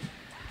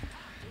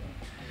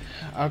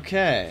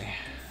 Okay.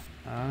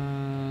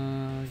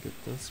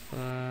 Get this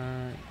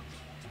part.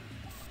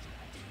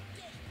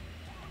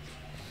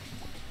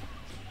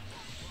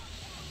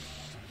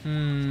 I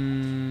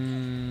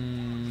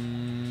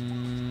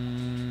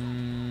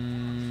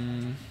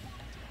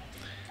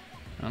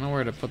don't know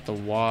where to put the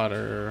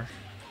water.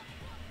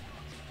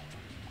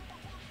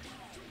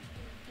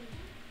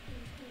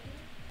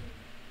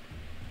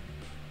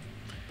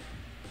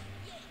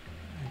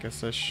 I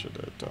guess I should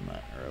have done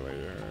that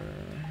earlier.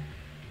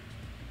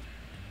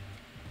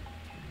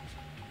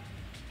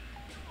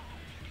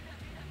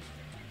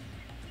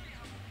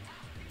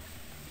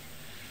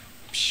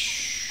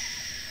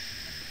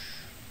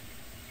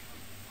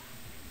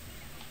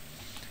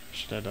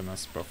 Should have done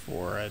this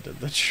before I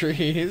did the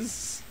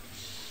trees.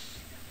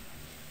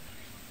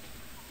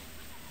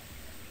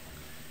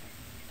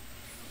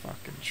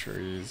 Fucking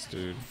trees,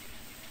 dude.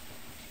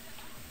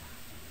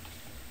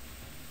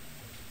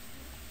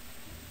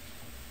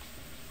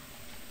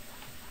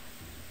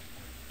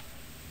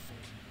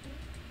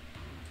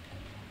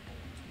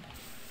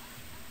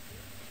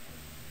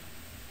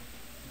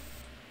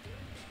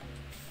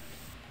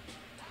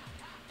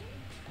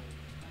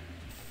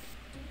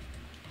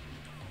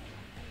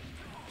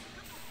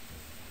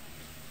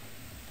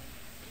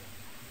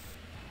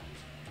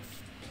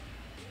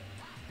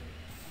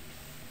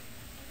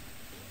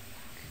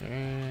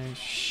 Okay,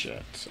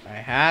 shit. I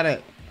had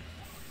it.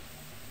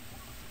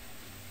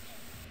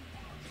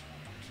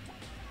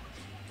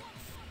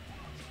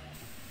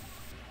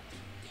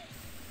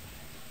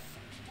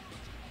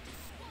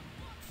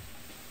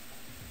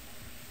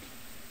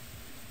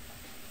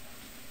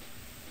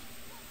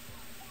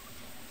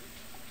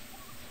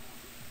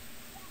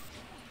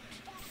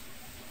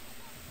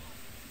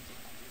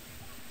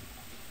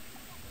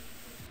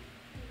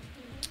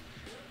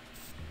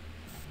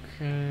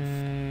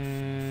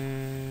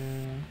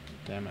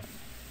 Damn it.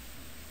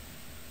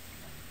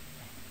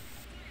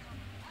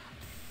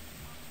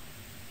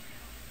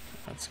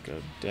 That's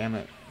good. Damn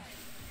it.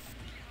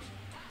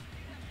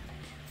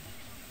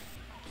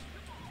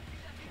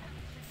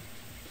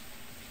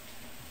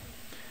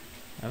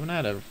 I haven't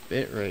had a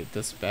bit rate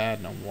this bad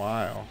in a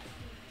while.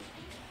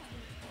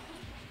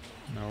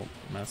 Nope,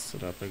 messed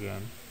it up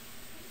again.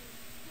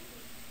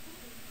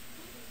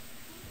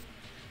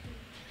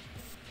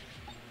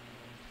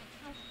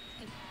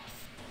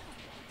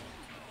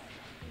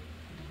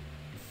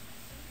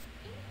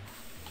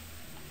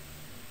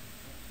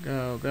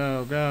 Go,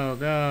 go, go,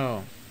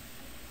 go.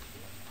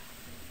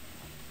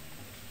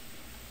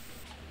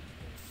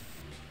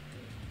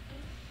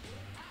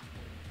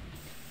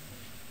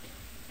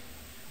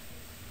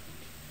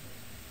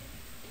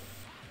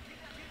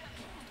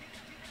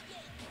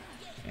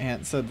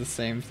 Ant said the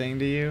same thing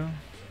to you?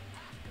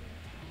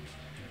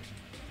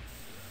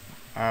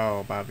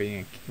 Oh, about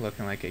being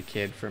looking like a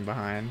kid from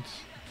behind.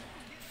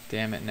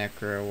 Damn it,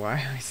 Necro,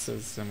 why are we so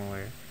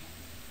similar?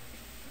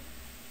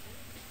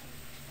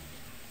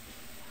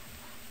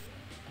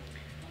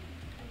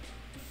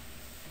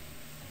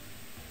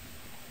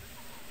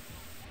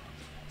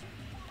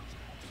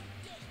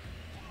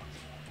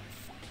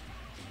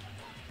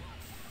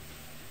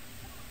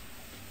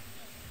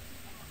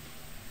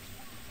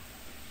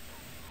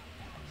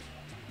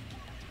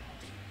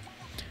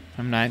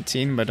 I'm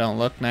 19, but don't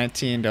look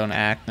 19, don't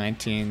act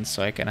 19,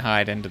 so I can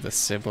hide into the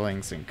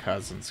siblings and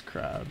cousins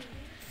crowd.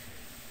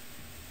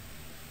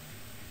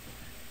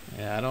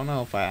 Yeah, I don't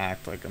know if I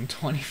act like I'm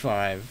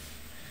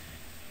 25.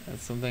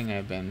 That's something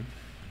I've been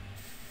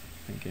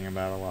thinking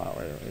about a lot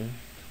lately.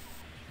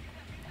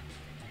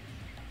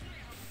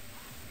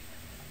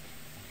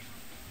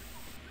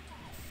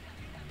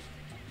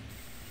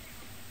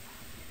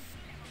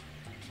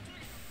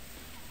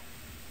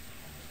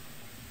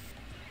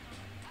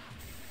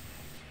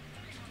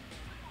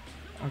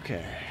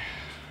 Okay.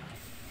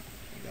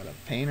 I gotta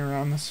paint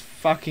around this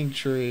fucking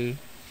tree.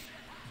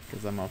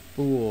 Because I'm a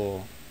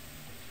fool.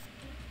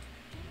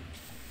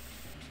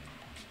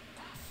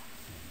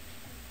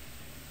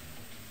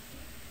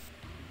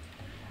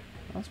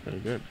 That's pretty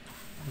good.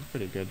 That's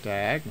pretty good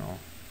diagonal.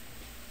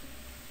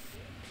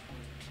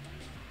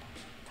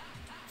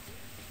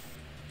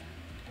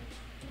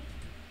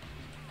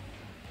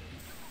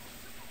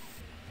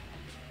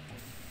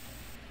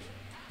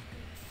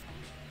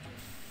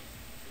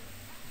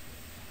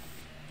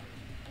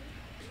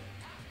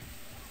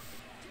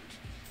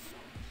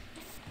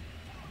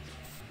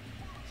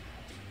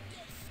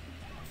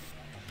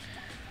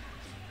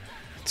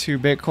 $2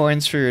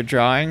 Bitcoins for your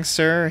drawing,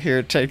 sir.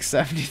 Here, take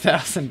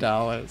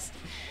 $70,000.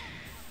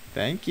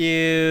 Thank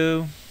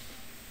you.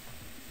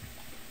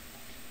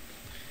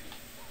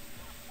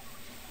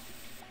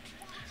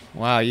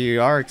 Wow, you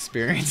are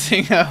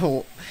experiencing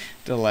a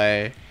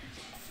delay.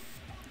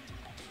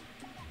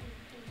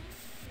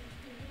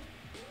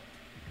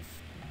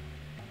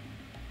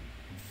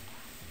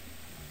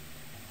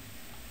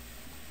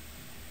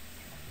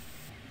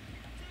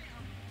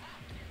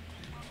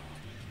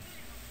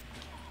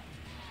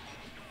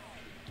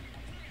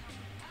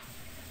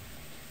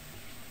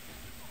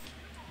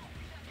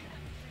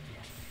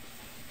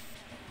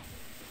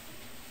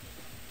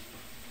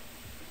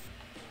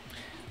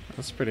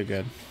 That's pretty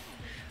good.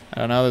 I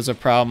don't know, there's a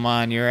problem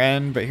on your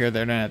end, but here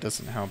the internet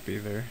doesn't help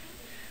either.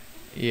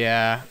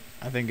 Yeah,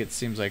 I think it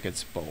seems like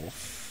it's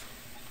both.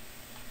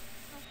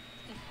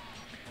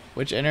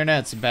 Which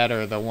internet's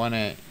better, the one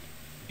at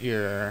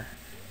your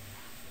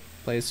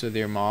place with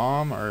your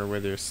mom or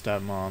with your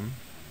stepmom?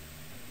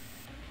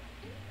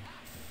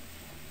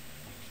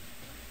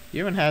 You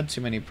haven't had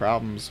too many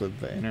problems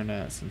with the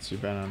internet since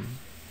you've been on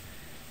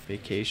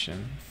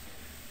vacation.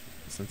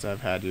 Since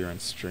I've had you on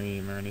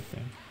stream or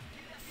anything.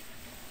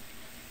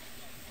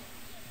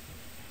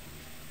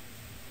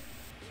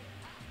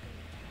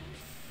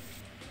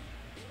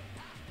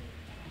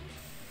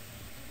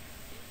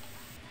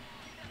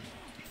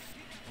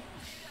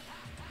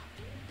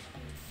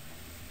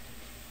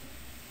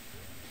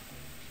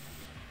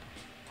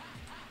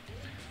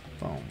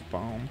 Boom,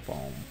 boom,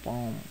 boom,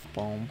 boom,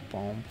 boom,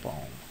 boom, boom.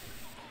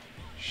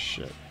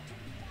 Shit.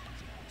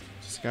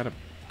 Just gotta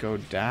go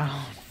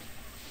down.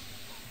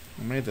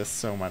 I made this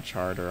so much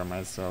harder on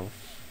myself.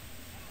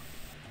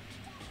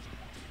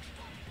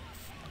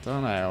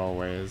 Don't I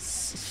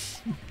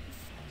always?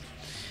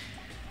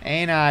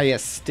 Ain't I, you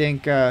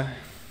stinker?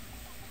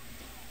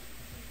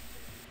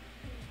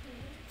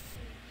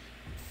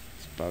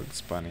 It's Bugs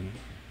Bunny.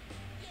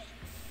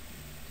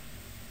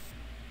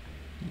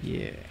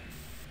 Yeah.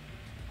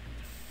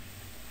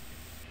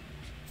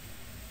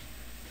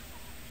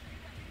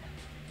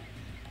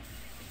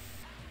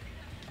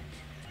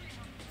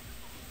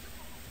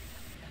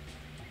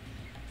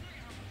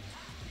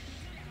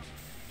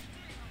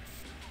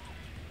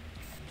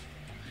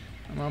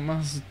 I'm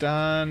almost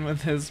done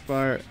with his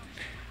part.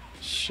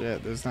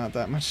 Shit, there's not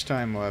that much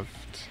time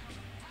left.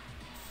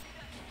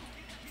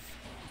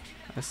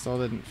 I still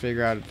didn't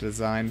figure out a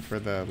design for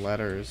the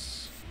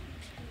letters.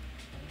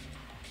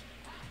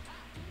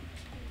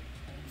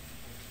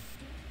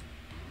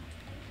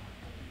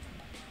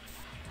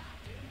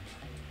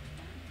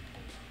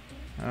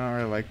 I don't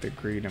really like the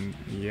green and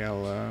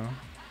yellow.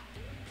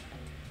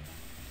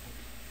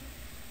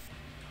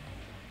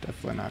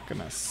 Definitely not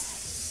gonna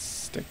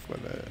stick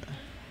with it.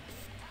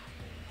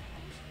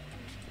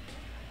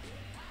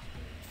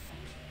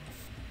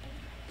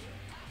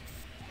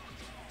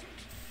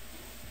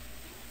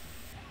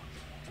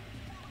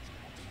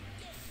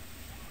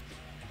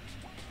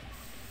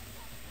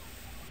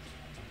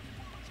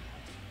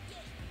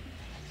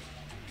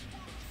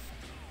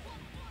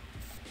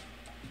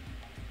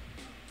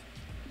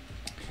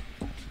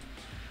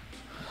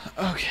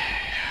 Okay,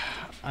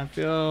 I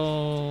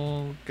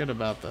feel good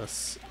about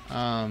this.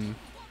 Only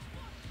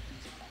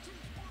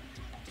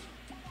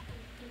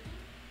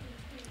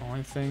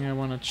thing I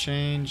want to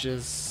change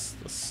is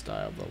the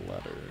style of the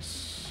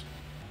letters.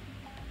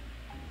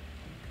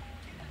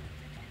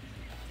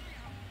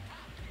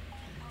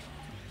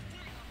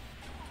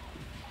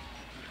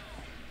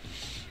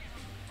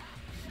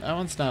 That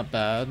one's not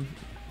bad.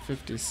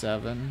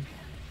 57.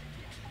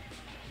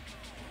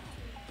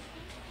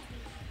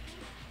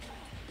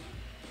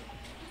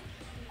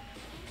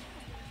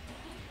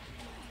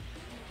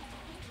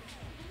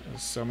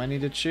 There's so many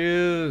to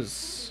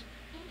choose.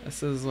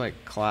 This is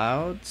like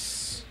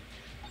clouds.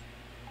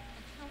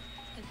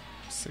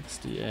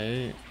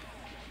 68.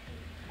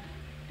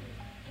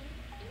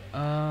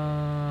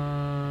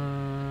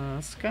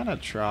 It's kind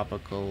of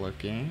tropical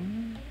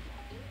looking.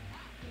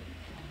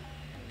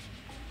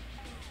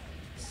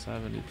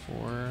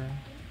 74.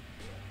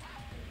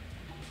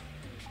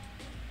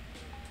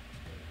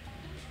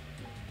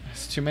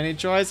 There's too many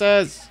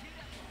choices.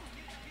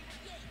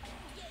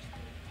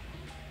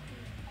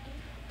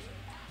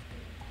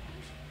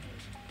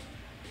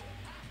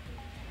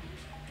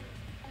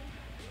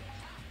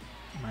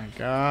 My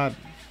God.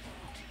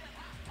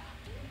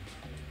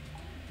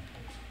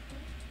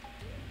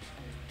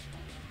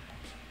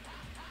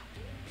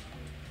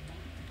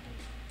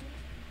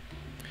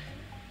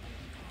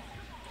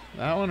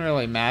 That one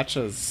really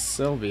matches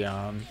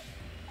Sylveon.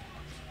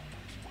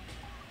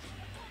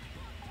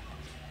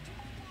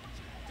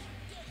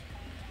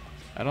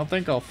 I don't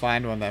think I'll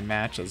find one that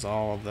matches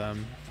all of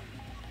them.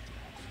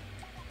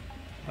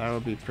 That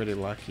would be pretty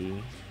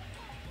lucky.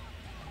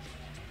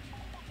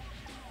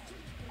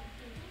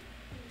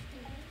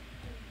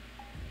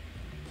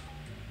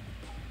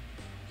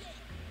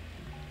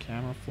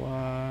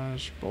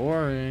 Camouflage,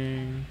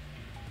 boring.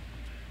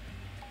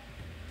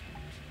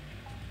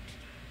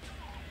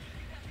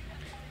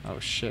 Oh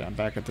shit, I'm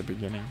back at the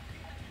beginning.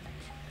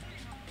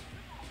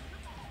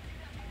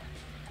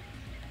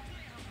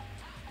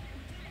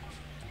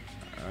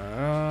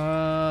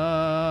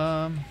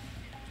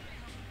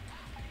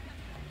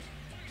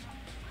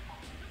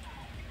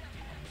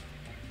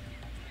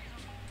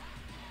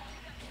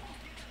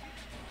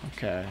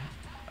 Okay.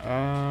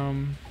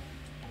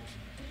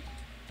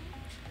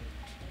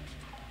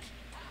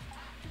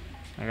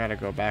 I gotta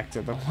go back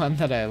to the one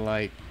that I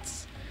liked.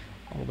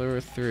 Well, there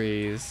were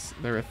threes.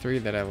 There were three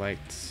that I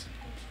liked.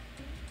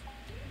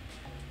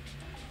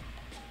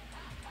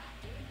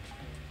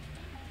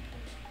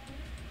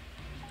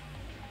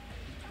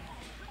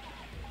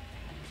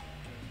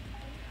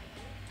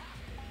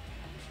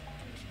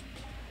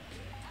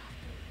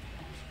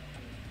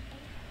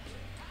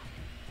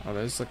 Oh,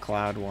 there's the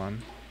cloud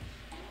one.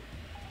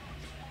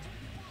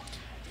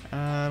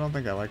 I don't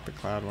think I like the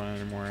cloud one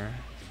anymore.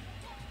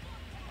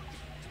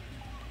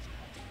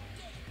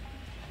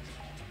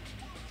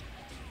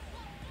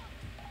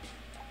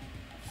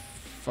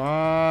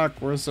 Fuck,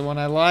 where's the one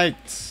I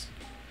liked?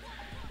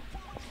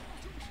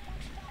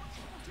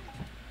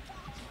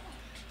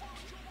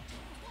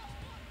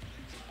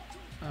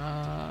 Dude,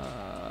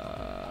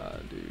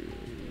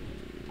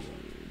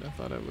 I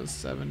thought it was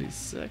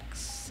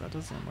 76. That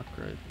doesn't look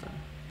right there.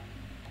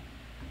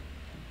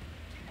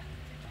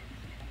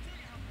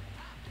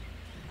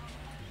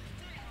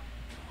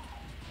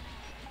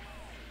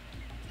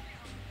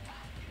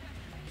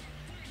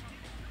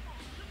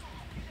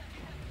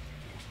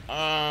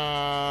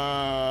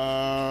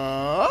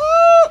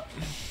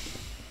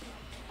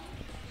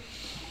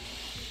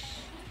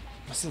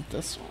 Was it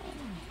this one?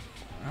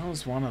 That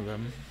was one of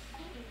them.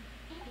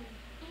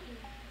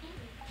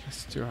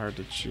 It's too hard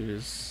to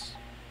choose.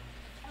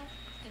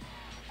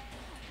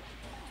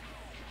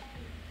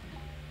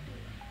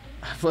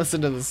 I've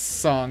listened to this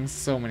song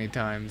so many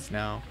times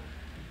now.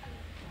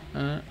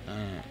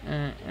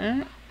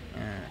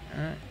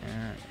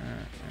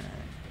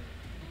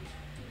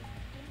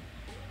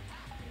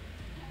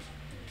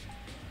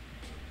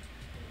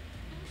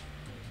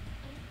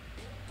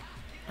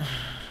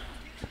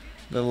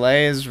 The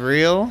lay is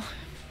real.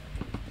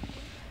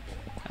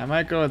 I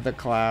might go with the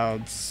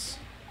clouds.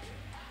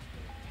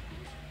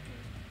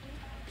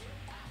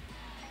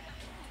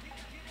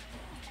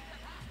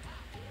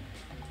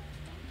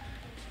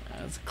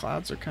 As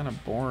clouds are kind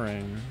of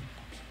boring.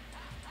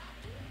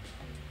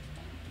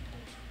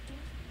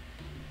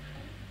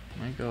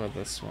 I might go with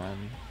this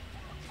one.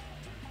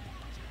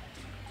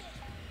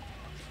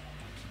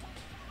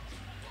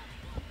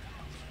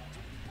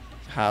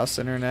 House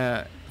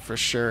internet for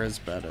sure is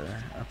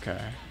better.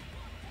 Okay.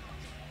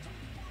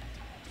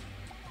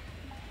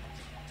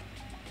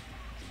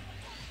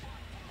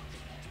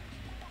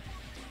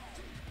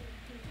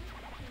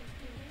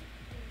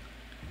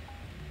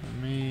 Let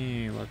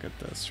me look at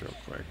this real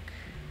quick.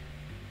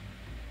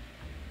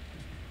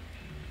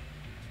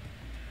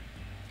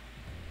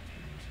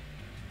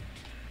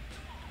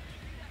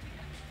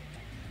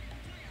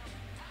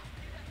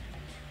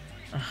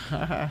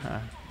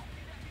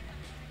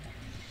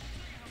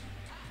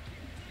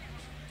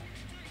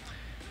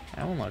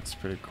 That one looks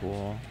pretty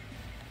cool.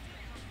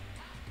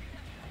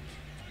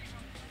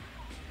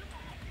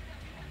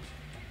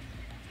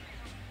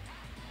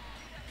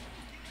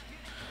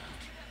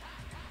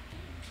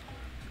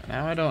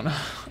 Now I don't know.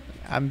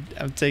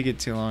 I'm taking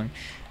too long. It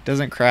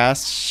doesn't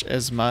crash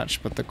as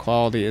much, but the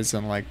quality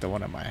isn't like the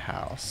one at my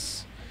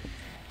house.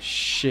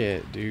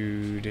 Shit,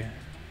 dude.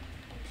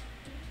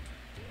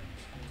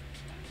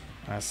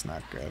 That's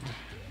not good.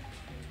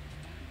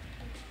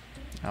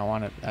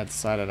 I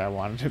decided I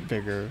wanted it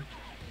bigger.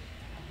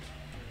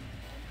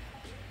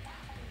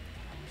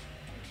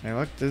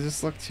 They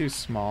just look too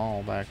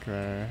small back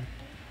there.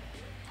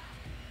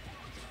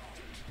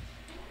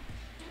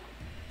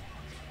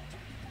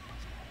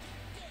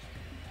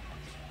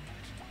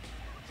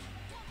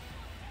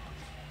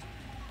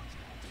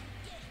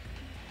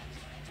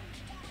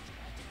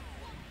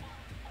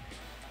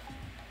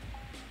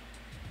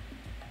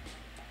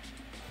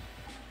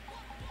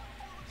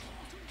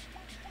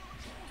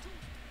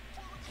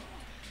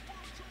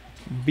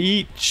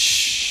 Beach.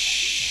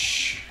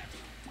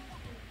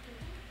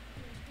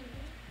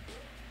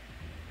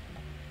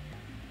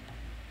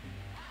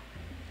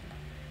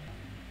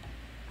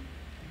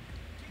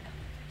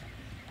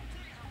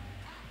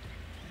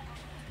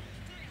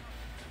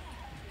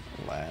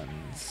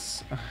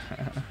 Lens.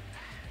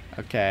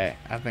 Okay,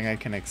 I think I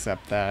can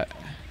accept that.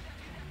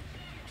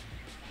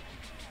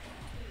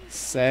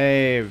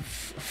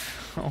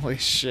 Save. Holy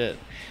shit.